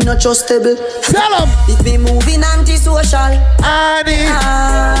 Human being not trustable. Tell them. It be moving anti-social. Annie.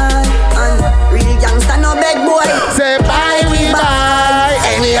 And real gangsta no beg boy. Say bye we bye.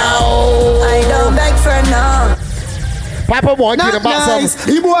 Anyhow. I don't beg for now. Papa want you to buy some.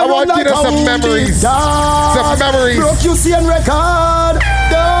 I want you to some memories. Some memories. Broke you see and record.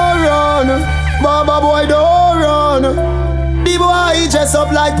 Don't run. Baba boy don't run. The boy dress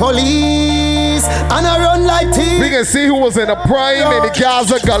up like police and I run like thief. We can see who was in the prime in the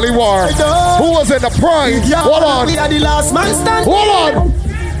Gaza Gully War. Who was in the prime? Hold on. We are the last man standing. Hold on.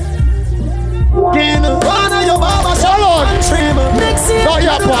 Hold on. Not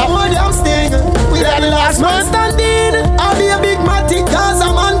yet, Pop. We are the last man standing. I'll be a big matic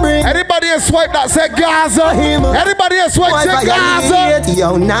Gaza man bring. Anybody else swipe that said Gaza? Anybody else swipe said Gaza?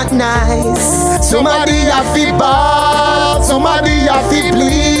 Yo, not nice. Somebody have to ball. Somebody have to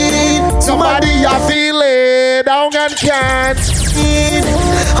bleed. Somebody have to lay down and can't.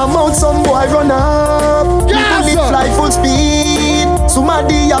 I'm out some boy run up. Gaza. Fly full speed.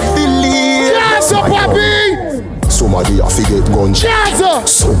 Somebody have to lead. Gaza, papi. Somebody have to get gunshot. Gaza.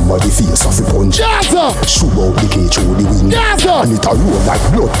 Somebody face have to punch. Gaza. Shoot out the cage through the window. Gaza. And it a roll like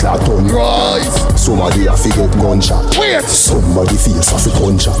blood clot on. Right. Somebody have to get gunshot. Wait. Somebody face have to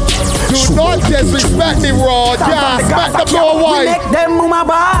punch. Do not disrespect the raw. Gas. Back the floor We make them mama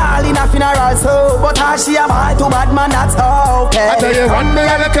ball in a funeral so. But how she a ball to bad man that's okay. I tell you one me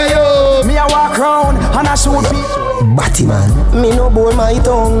I look at you. Me a walk round and I shoot people. Batty man, me no bore my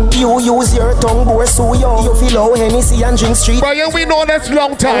tongue. You use your tongue, bore so young. You feel how Hennessy and drink street. Brian, we know that's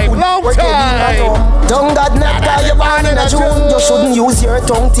long time. Long time. Tongue got not guy you born in a June. You shouldn't use your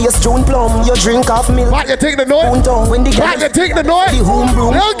tongue, taste June plum. You drink off milk. What, you take the noise? When the what, you take the noise? The home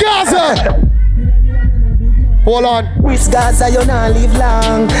broom. El Gaza. Hold on. With Gaza you not live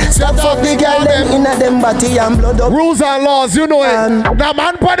long. Stop fuck the girl them in a them body and blood up. Rules and laws, you know it. Now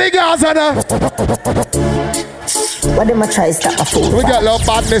man for the Gaza now. What them a try stop a fool? We got little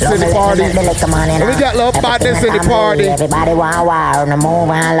badness in the party. We got little badness in the party. Everybody want war on the move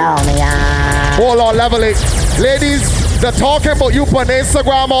along me. Hold on, level it. Ladies, they're talking about you on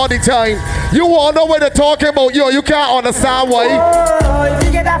Instagram all the time. You all know what they're talking about. You can't understand why.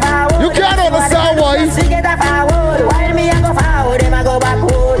 You can't understand why. While me I go forward, them I go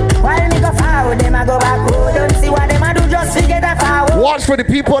backward. While me go forward, them I go backward. Don't see what them I do, just forget that forward. Watch for the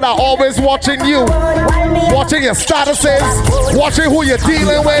people that are always watching you. Watching your statuses. Watching who you're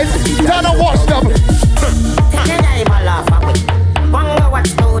dealing with. Tell them watch them.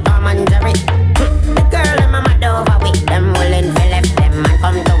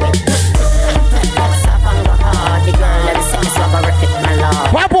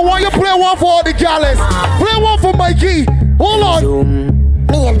 Papa, why you play one for all the gallons? Play one for Mikey. Hold on.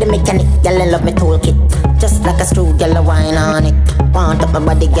 Me and the mechanic, girl, love me toolkit. Just like a screw, girl, wine on it. Want up my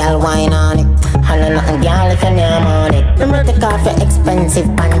body, girl, wine on it. Holla nothing, girl, if you name on it. Remember take off your expensive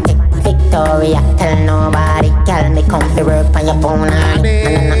panty. Victoria, tell nobody. Girl, me come to work on your phone on it.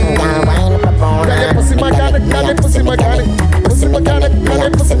 And nothing, girl, wine up a bone on it. Pussy mechanic, pussy mechanic. Pussy mechanic,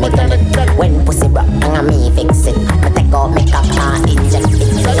 pussy mechanic. When pussy broke, and me fix it. But I go make up and inject it.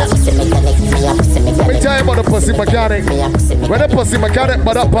 Me a pussy mechanic, me a pussy mechanic. Let me tell you about the pussy mechanic. When the pussy mechanic,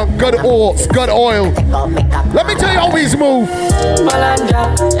 but up on good oil. Let me tell you how he's move.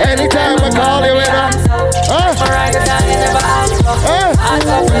 Anytime I call you in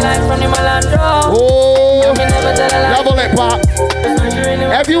Oh, level it, Pop.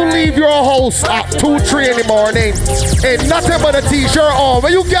 If you leave your house at 2-3 in the morning, ain't nothing but a t-shirt on.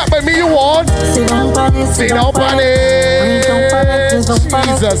 When you get by me, you want? See no panic.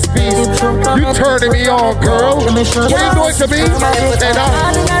 Jesus, peace. You turning me on, girl. What you doing to me?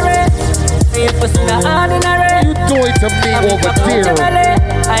 You doing to me over there?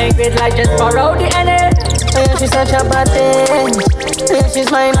 I ain't great like just borrow the energy. Oh, she's such a bad thing. Oh, she's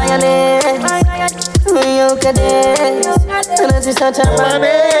my lioness. You can dance. And she's such a bad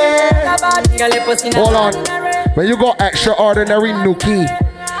thing. Hold on. When you go extraordinary nookie,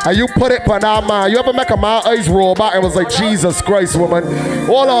 and you put it on our man. You ever make a man eyes roll back and was like, Jesus Christ, woman.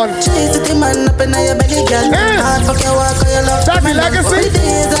 Hold on. That's the legacy.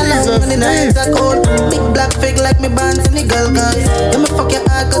 Big black fig like me bands in the girl guys. You me fuck your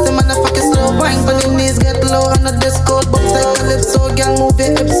heart cause the man a fuck you slow. Wine on your knees get low on the disco. Box like a lip so girl move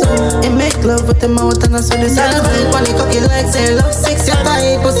your hips so. You make love with the mouth and I saw this other vibe. When you cocky like say love sex your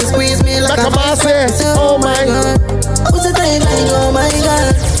tight. Pussy squeeze me like a boss. Oh my god. Pussy tight like oh my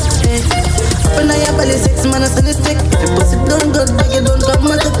god. Up in your belly 6 minutes in the stick. If your pussy done good but you don't come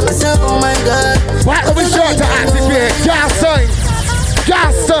much of myself. Oh my god. What are we sure to activate? Gas time.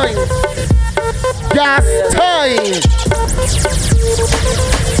 Gas time. Gas time.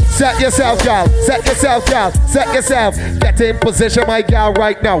 Set yourself, gal. Set yourself, gal. Set yourself. Get in position, my gal,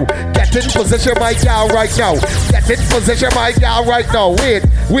 right now. Get in position, my gal, right now. Get in position, my gal, right now. Wait.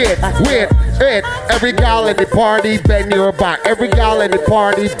 Every gal in the party, bend your back. Every gal in the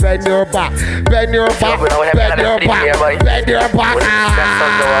party, bend your back. Bend your back. Bend your back. Bend your back.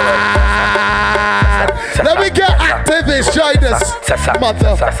 Let me get activists, join us.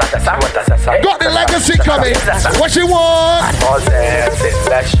 Mother. Got the legacy coming. What you want? More dancing,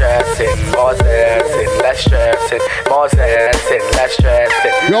 less stressing. More dancing, less stressing. More dancing, less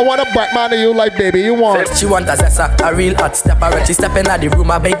stressing. You don't want a black man to you like baby, you want. She want a zessa, a real hot stepper. When she step in the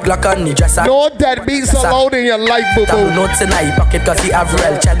room, a big Glock on the dresser. No deadbeats allowed in your life, boo boo. Double notes in her pocket cause he have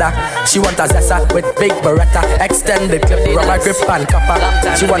real cheddar. She want a zessa with big beretta. Extended clip, rubber grip and copper.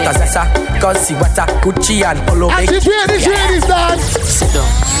 She want a zessa cause she wetter. Gucci and polo big. And she pay this ladies dance. Sit down,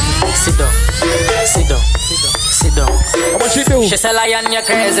 sit down, sit down, sit down. What she do? She say lion you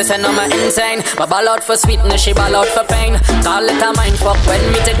crazy, say no me insane. But ball out for sweetness, she ball out for pain. Call it a mind fuck when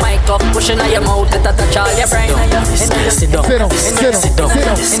me take my cup. Pushing on your mouth, it a touch all your brain. Sit down, sit down, sit down, sit down, sit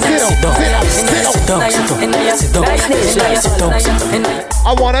down, sit down.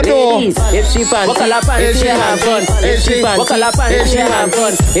 I wanna know if she panty, she have fun. If she panty, she have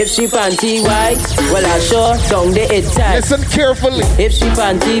fun. If she panty white, well I sure down the head tight. Listen carefully. If she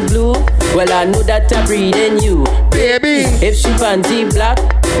panty blue, well I know that I breed in you, baby. If she panty black,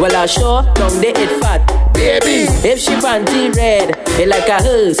 well I sure down the head fat, baby. If she panty red, it like a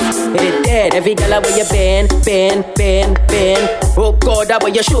hearse, it dead. Every girl where you bend. Oh God, that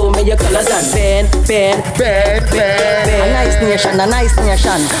way you show me your colors and bend. A nice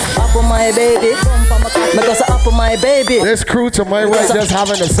nation. Up on my baby, because up on my baby. This crew to my right just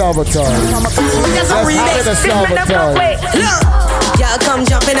having a Salvatore. Just having a Salvatore. Y'all come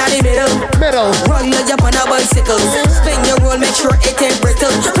jump in the middle. Run like you on a bicycle. Spin your roll, make sure it ain't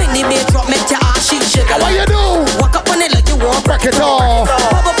brittle. When the beat drop, make your ass shake jiggle. What you do? Walk up on it like you want break it off.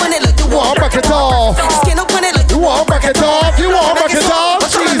 Pop up on it like you want break it off. Skin up on it like you want break it off. You want break it off.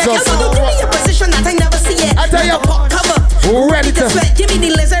 Jesus. So give me a position that I never see it. I tell you, cover. Ready to sweat. Give me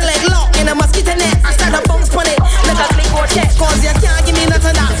the lizard leg lock in a mosquito net. I start a bounce on it. Let us click or check. Cause you can't give me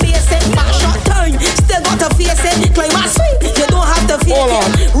nothing that face it. Back shot turn. Still got to face it. Climb my sweet. You don't have to fake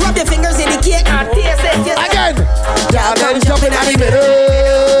it. Rub your fingers in the cake and taste it. Again. Y'all come jumping at the middle.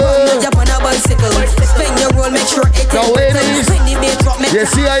 Run up on a bicycle. Spin your roll, make sure it now, ladies, you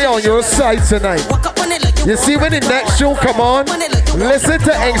see I on your side tonight. You see when the next tune come on, listen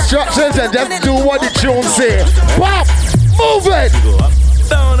to instructions and just do what the tune say. Pop! Move it!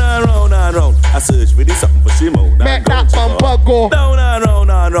 Down and round and round. I search for this something for Shimo. Make that bumper go. Down and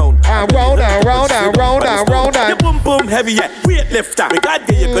round and round. And round and round and round and round and. Your boom boom heavy yet. Weight lifter. We got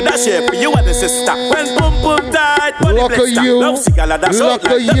you could that shape for you and the sister. When boom boom tight. Look at you. Look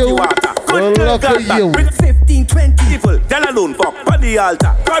at you. Look at you. With 15, 20 people. Tell alone fuck on the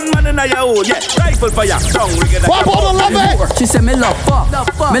altar. Gunman in your own. Yeah. Rifle for ya. Tongue. Pop on the love it. She said me love fuck.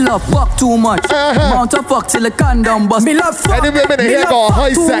 Me love fuck too much. Mount a fuck till the condom bust. Me love fuck. Any women in here got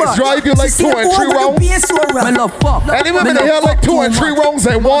high sex drive you like 2 and 3 rounds. Me love fuck. Any women in here like 2 and 3 rounds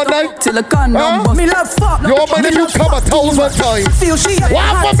in one night. Till the condom bust. Me love fuck. Your money you come 1,000 times. Feel she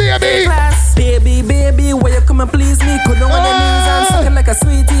what for baby? Baby, where you come and please me? Could on the knees and suck it like a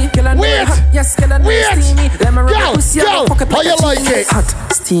sweetie. Kill a wait. Yes, kill a steamy. Let me rub pussy out. How you like it?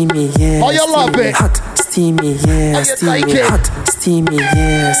 Hot, steamy, yeah. How you love it? Hot, steamy, yeah. Steamy, hot, steamy,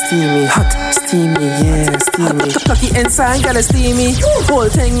 yeah. Steamy, hot, steamy, yeah. Steamy. Cocky inside, get it steamy. Whole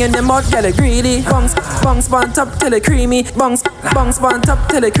thing in the mouth, get it greedy. Bungs, bun top till it creamy. Bungs, bun top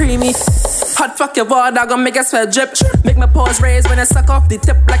till it creamy. Hot fuck your water, gonna make a sweat drip. Make my paws raise when I suck off the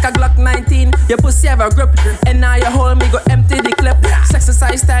tip like a Glock 19. Your pussy have a grip, and now you hold me, go empty the clip.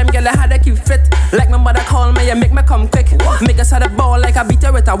 Exercise time, girl, I had to keep fit. Like my mother call me, you make me come quick. Make us had a ball like I beat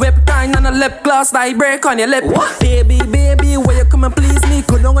her with a whip. Kind on a lip gloss, like break on your lip. Baby, where you come come and please me.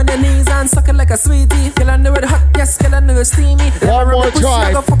 Go down on your knees and suck it like a sweetie. Girl, I know it hot, yes, girl, I know it steamy. One more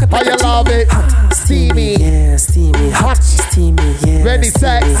time. How you love it? Hot, steamy, yeah, steamy. Hot, steamy, yeah. Ready,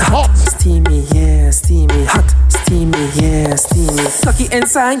 set, hot. Steamy, yeah, steamy. Hot, steamy, yeah, steamy. Sucky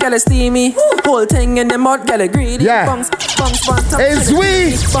inside, girl, it's steamy. Whole thing in the mud, girl, it greedy. Yeah. Bungs, bungs, It's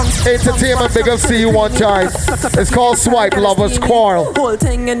we Entertainment. Big up, see you one time. It's called Swipe Lovers Quarrel. Whole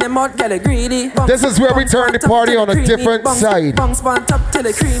thing in the mud, girl, it greedy. This is where we turn the party on a different side. Bungs, bun top till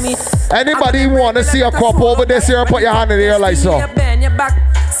it creamy. Anybody want to see a crop over this here? Put your hand in the air like so.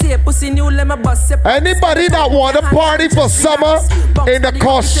 Anybody that want to party for summer in the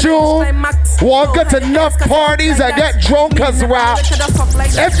costume, want to get enough parties and get drunk as well.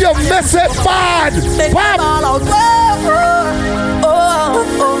 If you miss it, bad.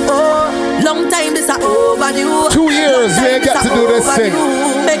 Long time this are overdue. 2 years we ain't get to do this thing.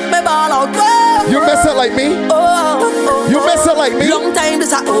 Make me ball out. You miss it like me? You miss it like me? Long time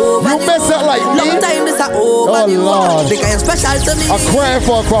this are overdue. You miss it like me? Long time this are overdue. Oh Lord. Because you're special to me. I'm crying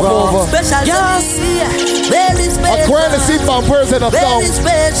for a crop over. Special yes. to me. Very special. I'm crying to see bumpers in a thumb.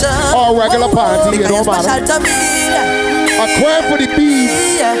 Or regular party, it don't matter. I'm crying for the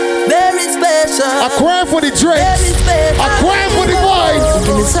beats. Very special. I'm crying for the drinks. I'm crying for the wine. You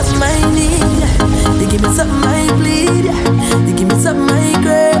give me something I need. You give me something I bleed. You give me something I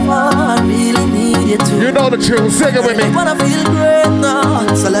crave. I really need you too. You know the truth. Sing it with me. I wanna feel great now.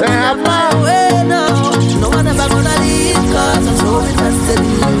 So let me have my way now. No one ever gonna leave. Cause I'm so interested in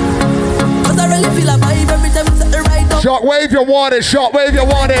you. Cause I really feel a vibe every time you set the right up. Shockwave you want it. Shockwave you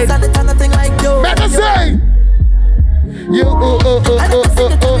want it. Better say.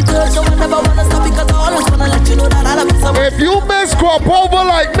 If you miss crop over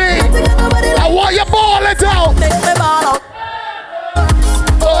like me, I want you ball it out.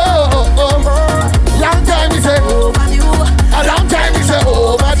 Long time we say, a long time we say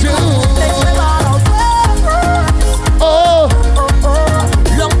overdue.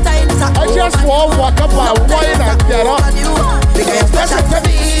 I just want to walk up and wine and get up. Special to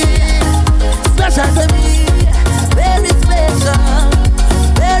me, special to me. Very special,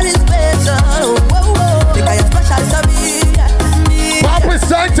 very special. Because you're special to me. Papa's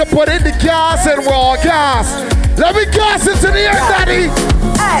time to put in the gas and raw gas. Let me gas into the air, daddy.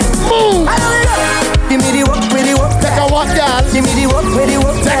 Hey, move. Give me the work, with the work. Take a walk, gal. Give me the work, with the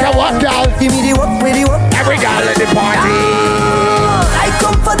work. Take a walk, gal. Give me the work, with the work. Every gal in the party. I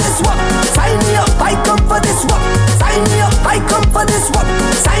come for this work. Sign me up. I come for this work. Sign me up. I come for this work.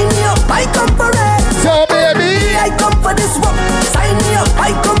 Sign me up. I come for it. So baby, I come for this work. Sign me up.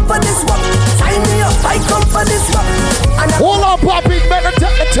 I come for this work. Sign me up. I come for this work. Hold on, Poppy. Better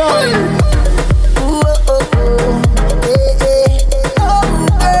take the time.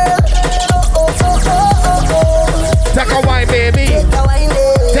 Take a wine, baby.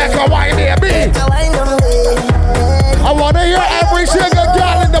 Take a wine, baby. I want to hear every single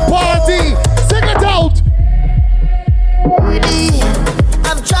girl in the party. Sing it out.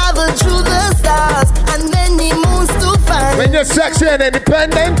 I've traveled through the stars and many moons to find. When you're sexy and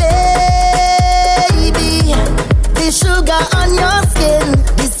independent, baby, the sugar on your skin,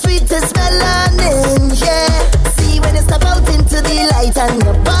 the sweetest melanin, yeah. See when you step out into the light and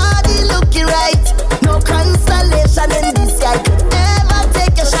your body looking right. No constellation in the sky could ever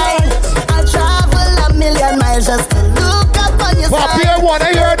take a shine. I'll travel 1,000,000 miles just to look up on your side. Poppy, I wanna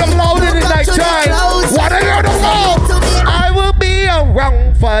hear them loud in the night time. Wanna hear them loud. I will be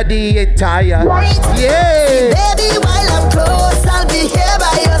around for the entire night. Yeah. Baby, while I'm close, I'll be here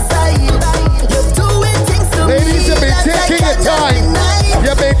by your side. You're doing things to me. Ladies, you've been taking your time.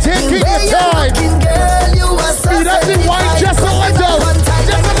 You've been taking your time. Girl, you are so speed up the wine just a little.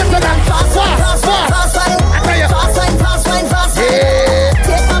 Just a little. Fast, fast, fast. I tell you. Fast wine. Yeah.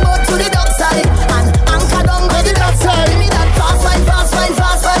 Take my boat to the dock side and anchor down by the dock side. Give me that fast wine.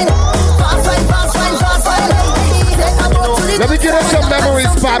 Let me get us some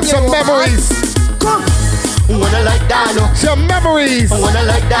memories, Pop. Some memories. Wanna like Dino. Some memories. Wanna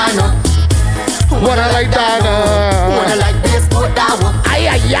like Dino. Wanna like Dino. Wanna like baseball Dino. Ay,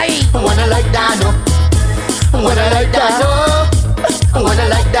 ay, ay. Wanna like Dino. Wanna like Dino. Wanna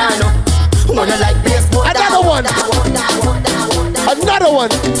like Dino. Wanna like baseball. Another one. Another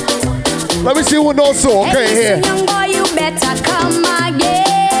one. Let me see who knows so. Okay, here. Young boy, you better come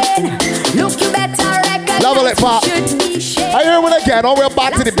again. Look, you better recognize. Level it, Pop. I hear it again. Oh, we're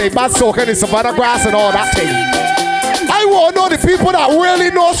back to the big bad soca, the savannah grass and all that thing. I want to know the people that really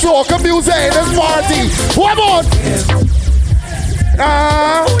know soca music in this party. Come on.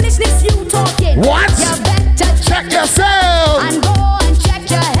 Foolishness you talking. What? You better check yourself. And go and check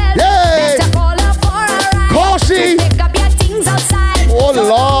your health. Yeah. Better call her for a ride. Call she. Pick up your things outside.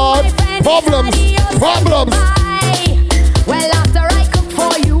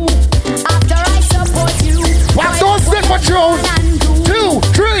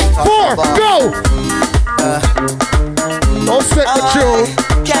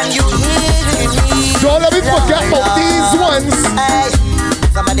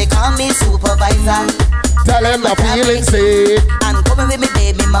 Pfizer. Tell him the feeling sick. And coming with me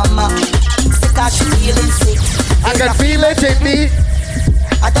baby mama. Sick as she feeling sick. I can feel it in me.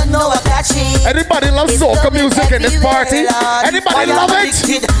 I don't know what that she. Anybody love soca music in this party? Anybody love it?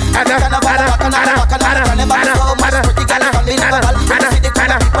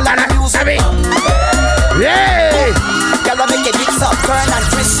 Yeah! Y'all make it mix up, turn and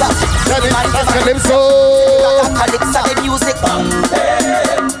twist up. Calypso. Calypso, the music.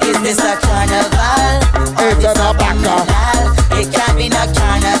 Is this a carnival? It's an abaca. It can't be no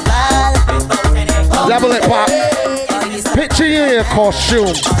carnival. Level it, pop. Picture you in your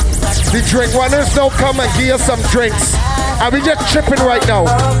costume. The drink runners don't come and give you some drinks. And we just tripping right now.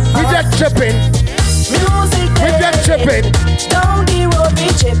 We just tripping. We just tripping. Down the road we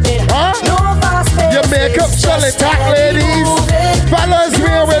chipping. Huh? No fast pace. Your makeup selling tack, ladies. Fellas, we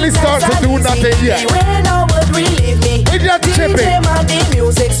ain't really start to do nothing yet. We just tripping.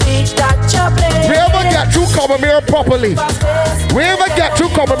 We ever get through Combermere properly? We ever get through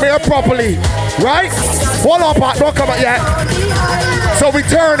Combermere properly? Right? Hold on, Pat, don't come out yet. So we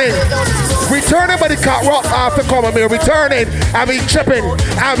turning. We turning, but it can't rock after Combermere. We turning and we tripping.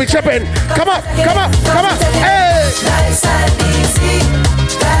 And we tripping. Come on, come on, come on. Hey! Nice and easy.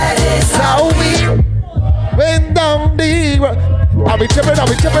 That is how we went down the road. Are we tripping? Are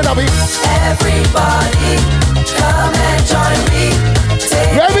we tripping? Are we? Everybody, come and join me.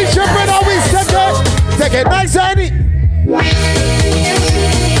 Are we tripping? Are we second? Take it nice and easy.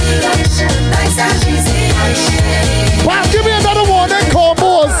 Nice and easy. Wow, give me another one then,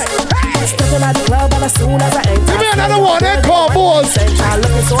 combos. Give me another one then, combos.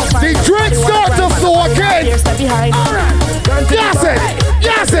 The drinks start to flow again. Yes it,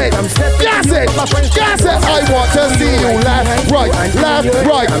 yes it, yes it, yes it. I want to see you left, right, left,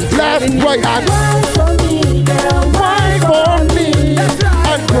 right, left, right, and wine for me,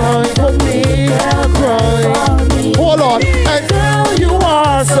 and cry for me, cry. Hold on, and girl you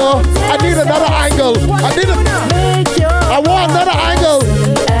are so. I need another angle. I want another angle.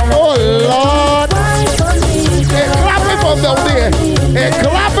 Oh Lord. It's clapping from down there. It's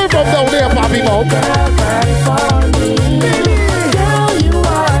clapping from down there, Papi Mo.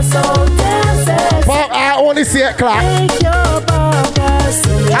 But I only see it clap.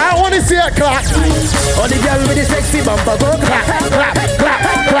 I only see it clap. All the girl with the sexy bumper go clap, clap, clap,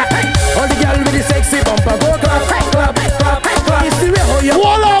 clap. All the girl with the sexy bumper go clap, clap, clap, clap.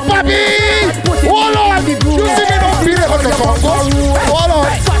 Hold on, Papi. Hold on. You see me don't feel it on the Congo. Hold on.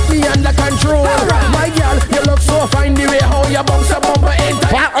 Got me under control. My girl, you look so fine the way how you bounce your bumper in.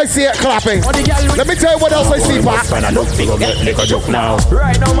 Pat, I see it clapping. Let me tell you what else I see, Pat. Let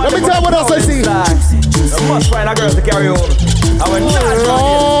me tell you what else I see. You must find a girl to carry home. I went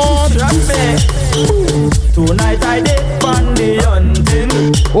tonight I did on the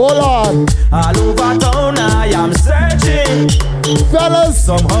hunting. Hold on. All over town I am searching. Fellas,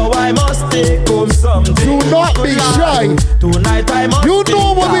 somehow I must take home something. Do not be shy. Tonight I must. You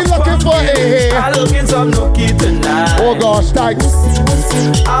know what we're looking for here. I'm looking some nookie tonight. Oh gosh, thanks.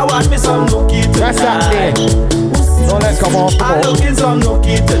 I want me some nookie tonight. That's that there. Don't let come off. I'm looking some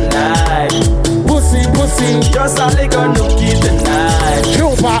nookie tonight. Pussy, pussy. Just a little nookie tonight.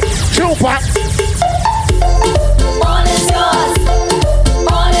 Chill pop, chill pop. All is yours.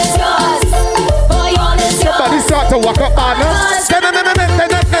 All is yours. Boy, all is yours. Somebody start to walk up on us.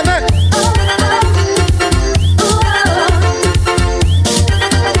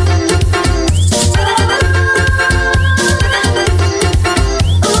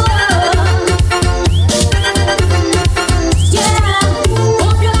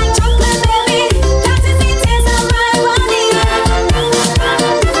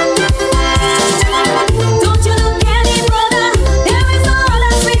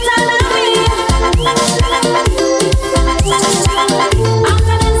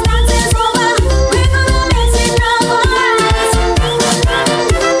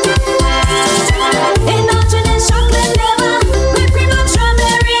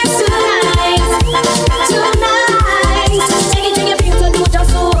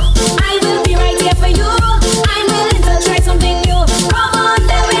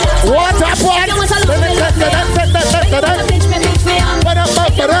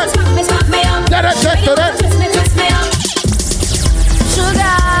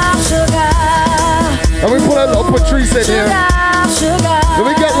 And we put a little Patrice in here. Then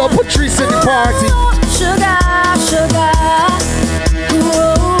we get a little Patrice in the party.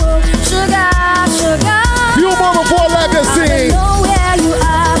 Few more before legacy. I know where you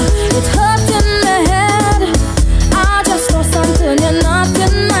are. It hurts in the head. I just know something you're not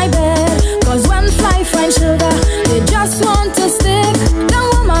in my bed. Cause when fly find sugar, they just want to stick. The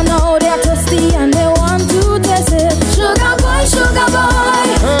woman know they're thirsty.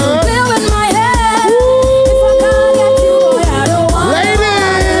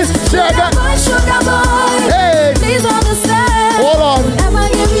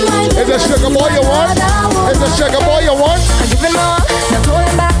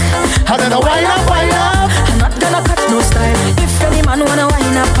 wind up, wind up. I'm not gonna cut no style. If any man wanna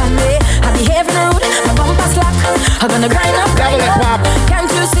wind up on me, I behave rude, my bumper slack. I'm gonna grind up, grind up. Can't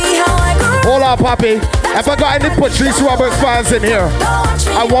you see how I go? Hold on, Poppy. Have I got any Patrice Roberts fans in here?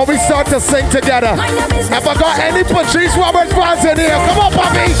 I want we start to sing together. Have I got any Patrice Roberts fans in here? Come on,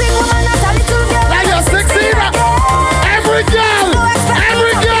 Poppy. Like you're 16. Every girl,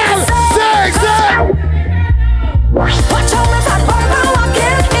 say. Watch how my fat bumper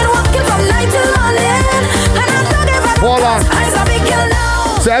walking. It walking from night till morning. And I'm talking about hold on. I'm a big girl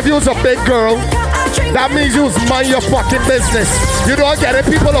now. So if you was a big girl, that means you was mind your fucking business. You don't get it,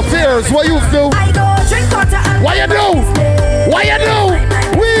 people of fears. What you do? What you do? What you do?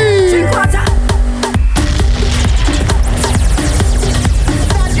 We.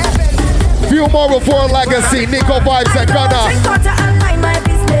 Few more before legacy. Nico Vibes and Gunna.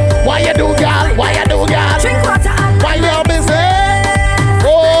 What you do, girl? What you do, girl? Mind your business.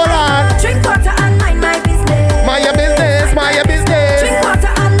 Hold on. Mind your business. Mind your business.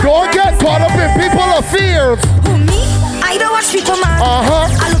 Don't get caught up in people of fears. Who me? I don't watch people, man.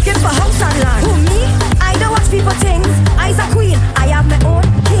 I'm looking for house and land. Who me? I don't watch people things. I's a queen. I have my own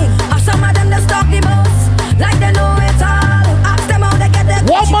king. Some of them that stalk the most, like they know it all. Ask them how they get their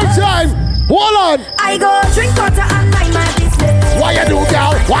one more time. Hold on. I go drink water and mind my business. What you do,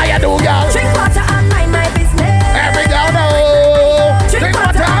 girl? What you do, girl? Drink water and mind my business. Every girl know. Drink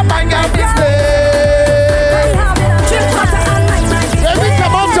water and mind your business. Drink water and mind my business. Let me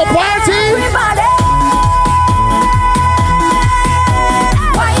come out to party. Everybody.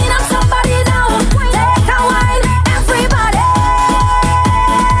 Wine up somebody now. Take a wine. Everybody.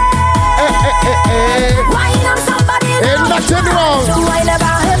 Wine up somebody now. Ain't nothing wrong. I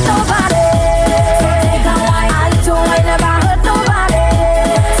never hurt nobody. So take a wine. Alto, I never hurt nobody.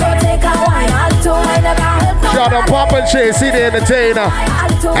 So take a wine. Alto, I never hurt nobody. Shout out Pop and Chasey the entertainer.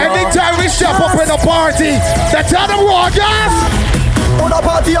 Anytime we step up in a party, they tell them raw gas. On a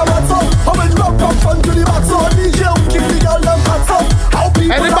party I'm at some. I will rock from front to the back. So DJ will keep the girl them at some.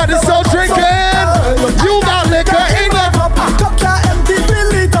 Anybody still drinking? You got liquor in it. Cup can't empty,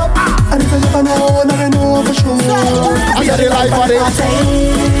 fill it up. And if you never know, never know for sure. I got the life of it.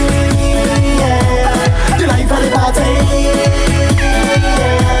 The life of the party.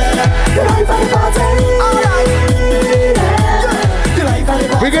 The life of the party.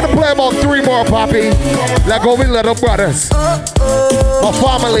 We're gonna play about 3 more, Poppy. Like all we little brothers. My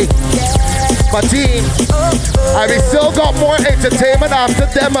family. My team. And we still got more entertainment after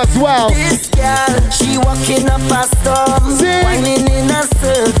them as well. This girl, she walking up a storm, whining in a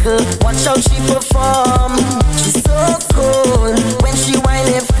circle. Watch how she perform. She's so cool when she whine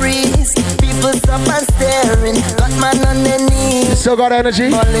and freeze. People stop and staring. Got man on their knees. You still got energy?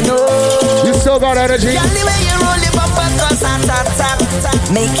 You still got energy?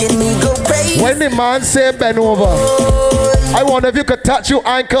 Making me go crazy. When the man say bend over, I wonder if you could touch your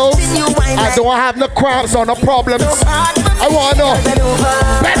ankles. I don't have no cramps or no problems. I want to know.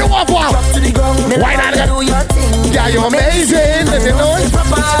 Bend over. Why not? Yeah, you're amazing. You know it?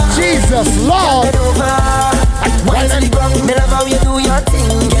 Jesus, Lord. Why not? Me love how you do your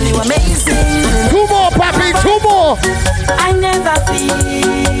thing, girl. You amazing. 2 more, Papi. 2 more. I never feel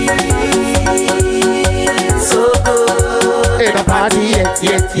so good in a party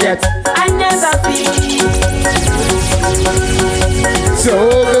yet. I never feel so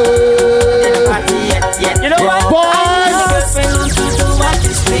good in a party yet. You know what? Boys, girlfriend wants to do what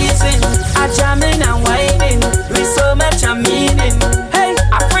is pleasing. I jamming and whining with so much meaning. Hey,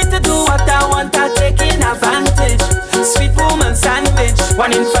 I'm free to do what I want. I'm taking advantage. Sweet woman sandwich,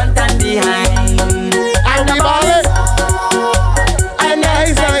 one in front and behind. And the ball.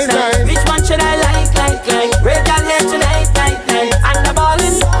 Nice. Which one should I like? Red and red tonight, and the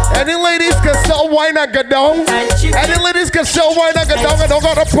ballin'. Any ladies can still whine and get down. Any ladies can still whine and get down. I don't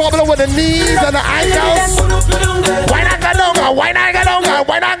got a problem with the knees and the ankles. Why not get down? Why not get down?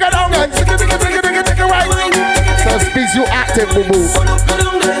 Why not get down? Take it right. So speaks you active, boo boo.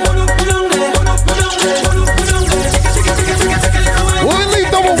 We'll leave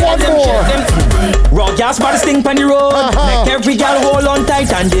them with 1 more. Raw gas by the sting on the road. Make every girl hold on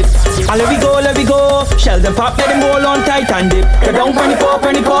tight and dip. And let we go. Shell them pop, let them hold on tight and dip. Go down penny pole.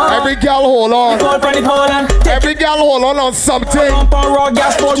 Every girl hold on. Penny pole and every girl hold on something. Pump on raw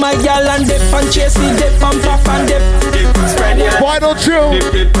gas, hold my girl and dip. And chase the dip and pop and dip. Why don't you?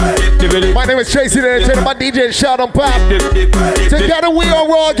 My name is Chasey the Entertainer. My DJ Shout and Pop. Together we are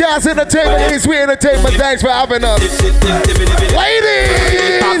Raw Gas Entertainment. It is We Entertainment. Thanks for having us.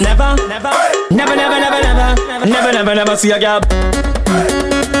 Ladies! Never see a gap.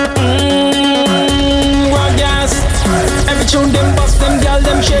 Raw gas. Every tune them bust them, girl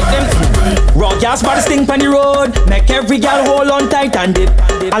them shake them. gas body sting on the road. Make every girl hold on tight and dip.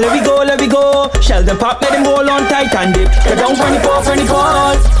 And let we go. Sheldon pop, let them hold on tight and dip. Get down from the pole.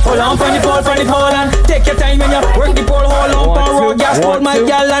 Hold on from the pole and take your time when you work the pole. Hold on for road gas, hold my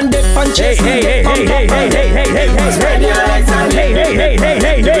girl and dip and chase. Hey. Spread your legs and hey.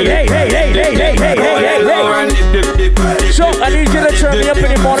 So I need you to turn me up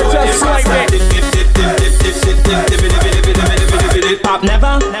in the morning just slightly. Pop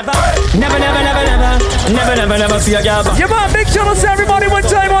never see a girl. You want big shout out to everybody one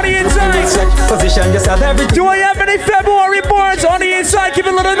time on the inside. Position yourself every. Do I have any February boards on the inside? Give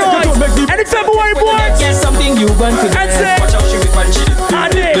a little noise. Any February boards? Get something you want to do. That's it. Watch out, she whip and she dip. I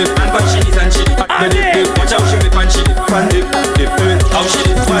did. And what she did and she dip. I did. Watch out, she whip and she dip. And dip. How she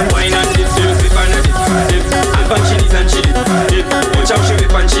dip. Wine and dip. Whip and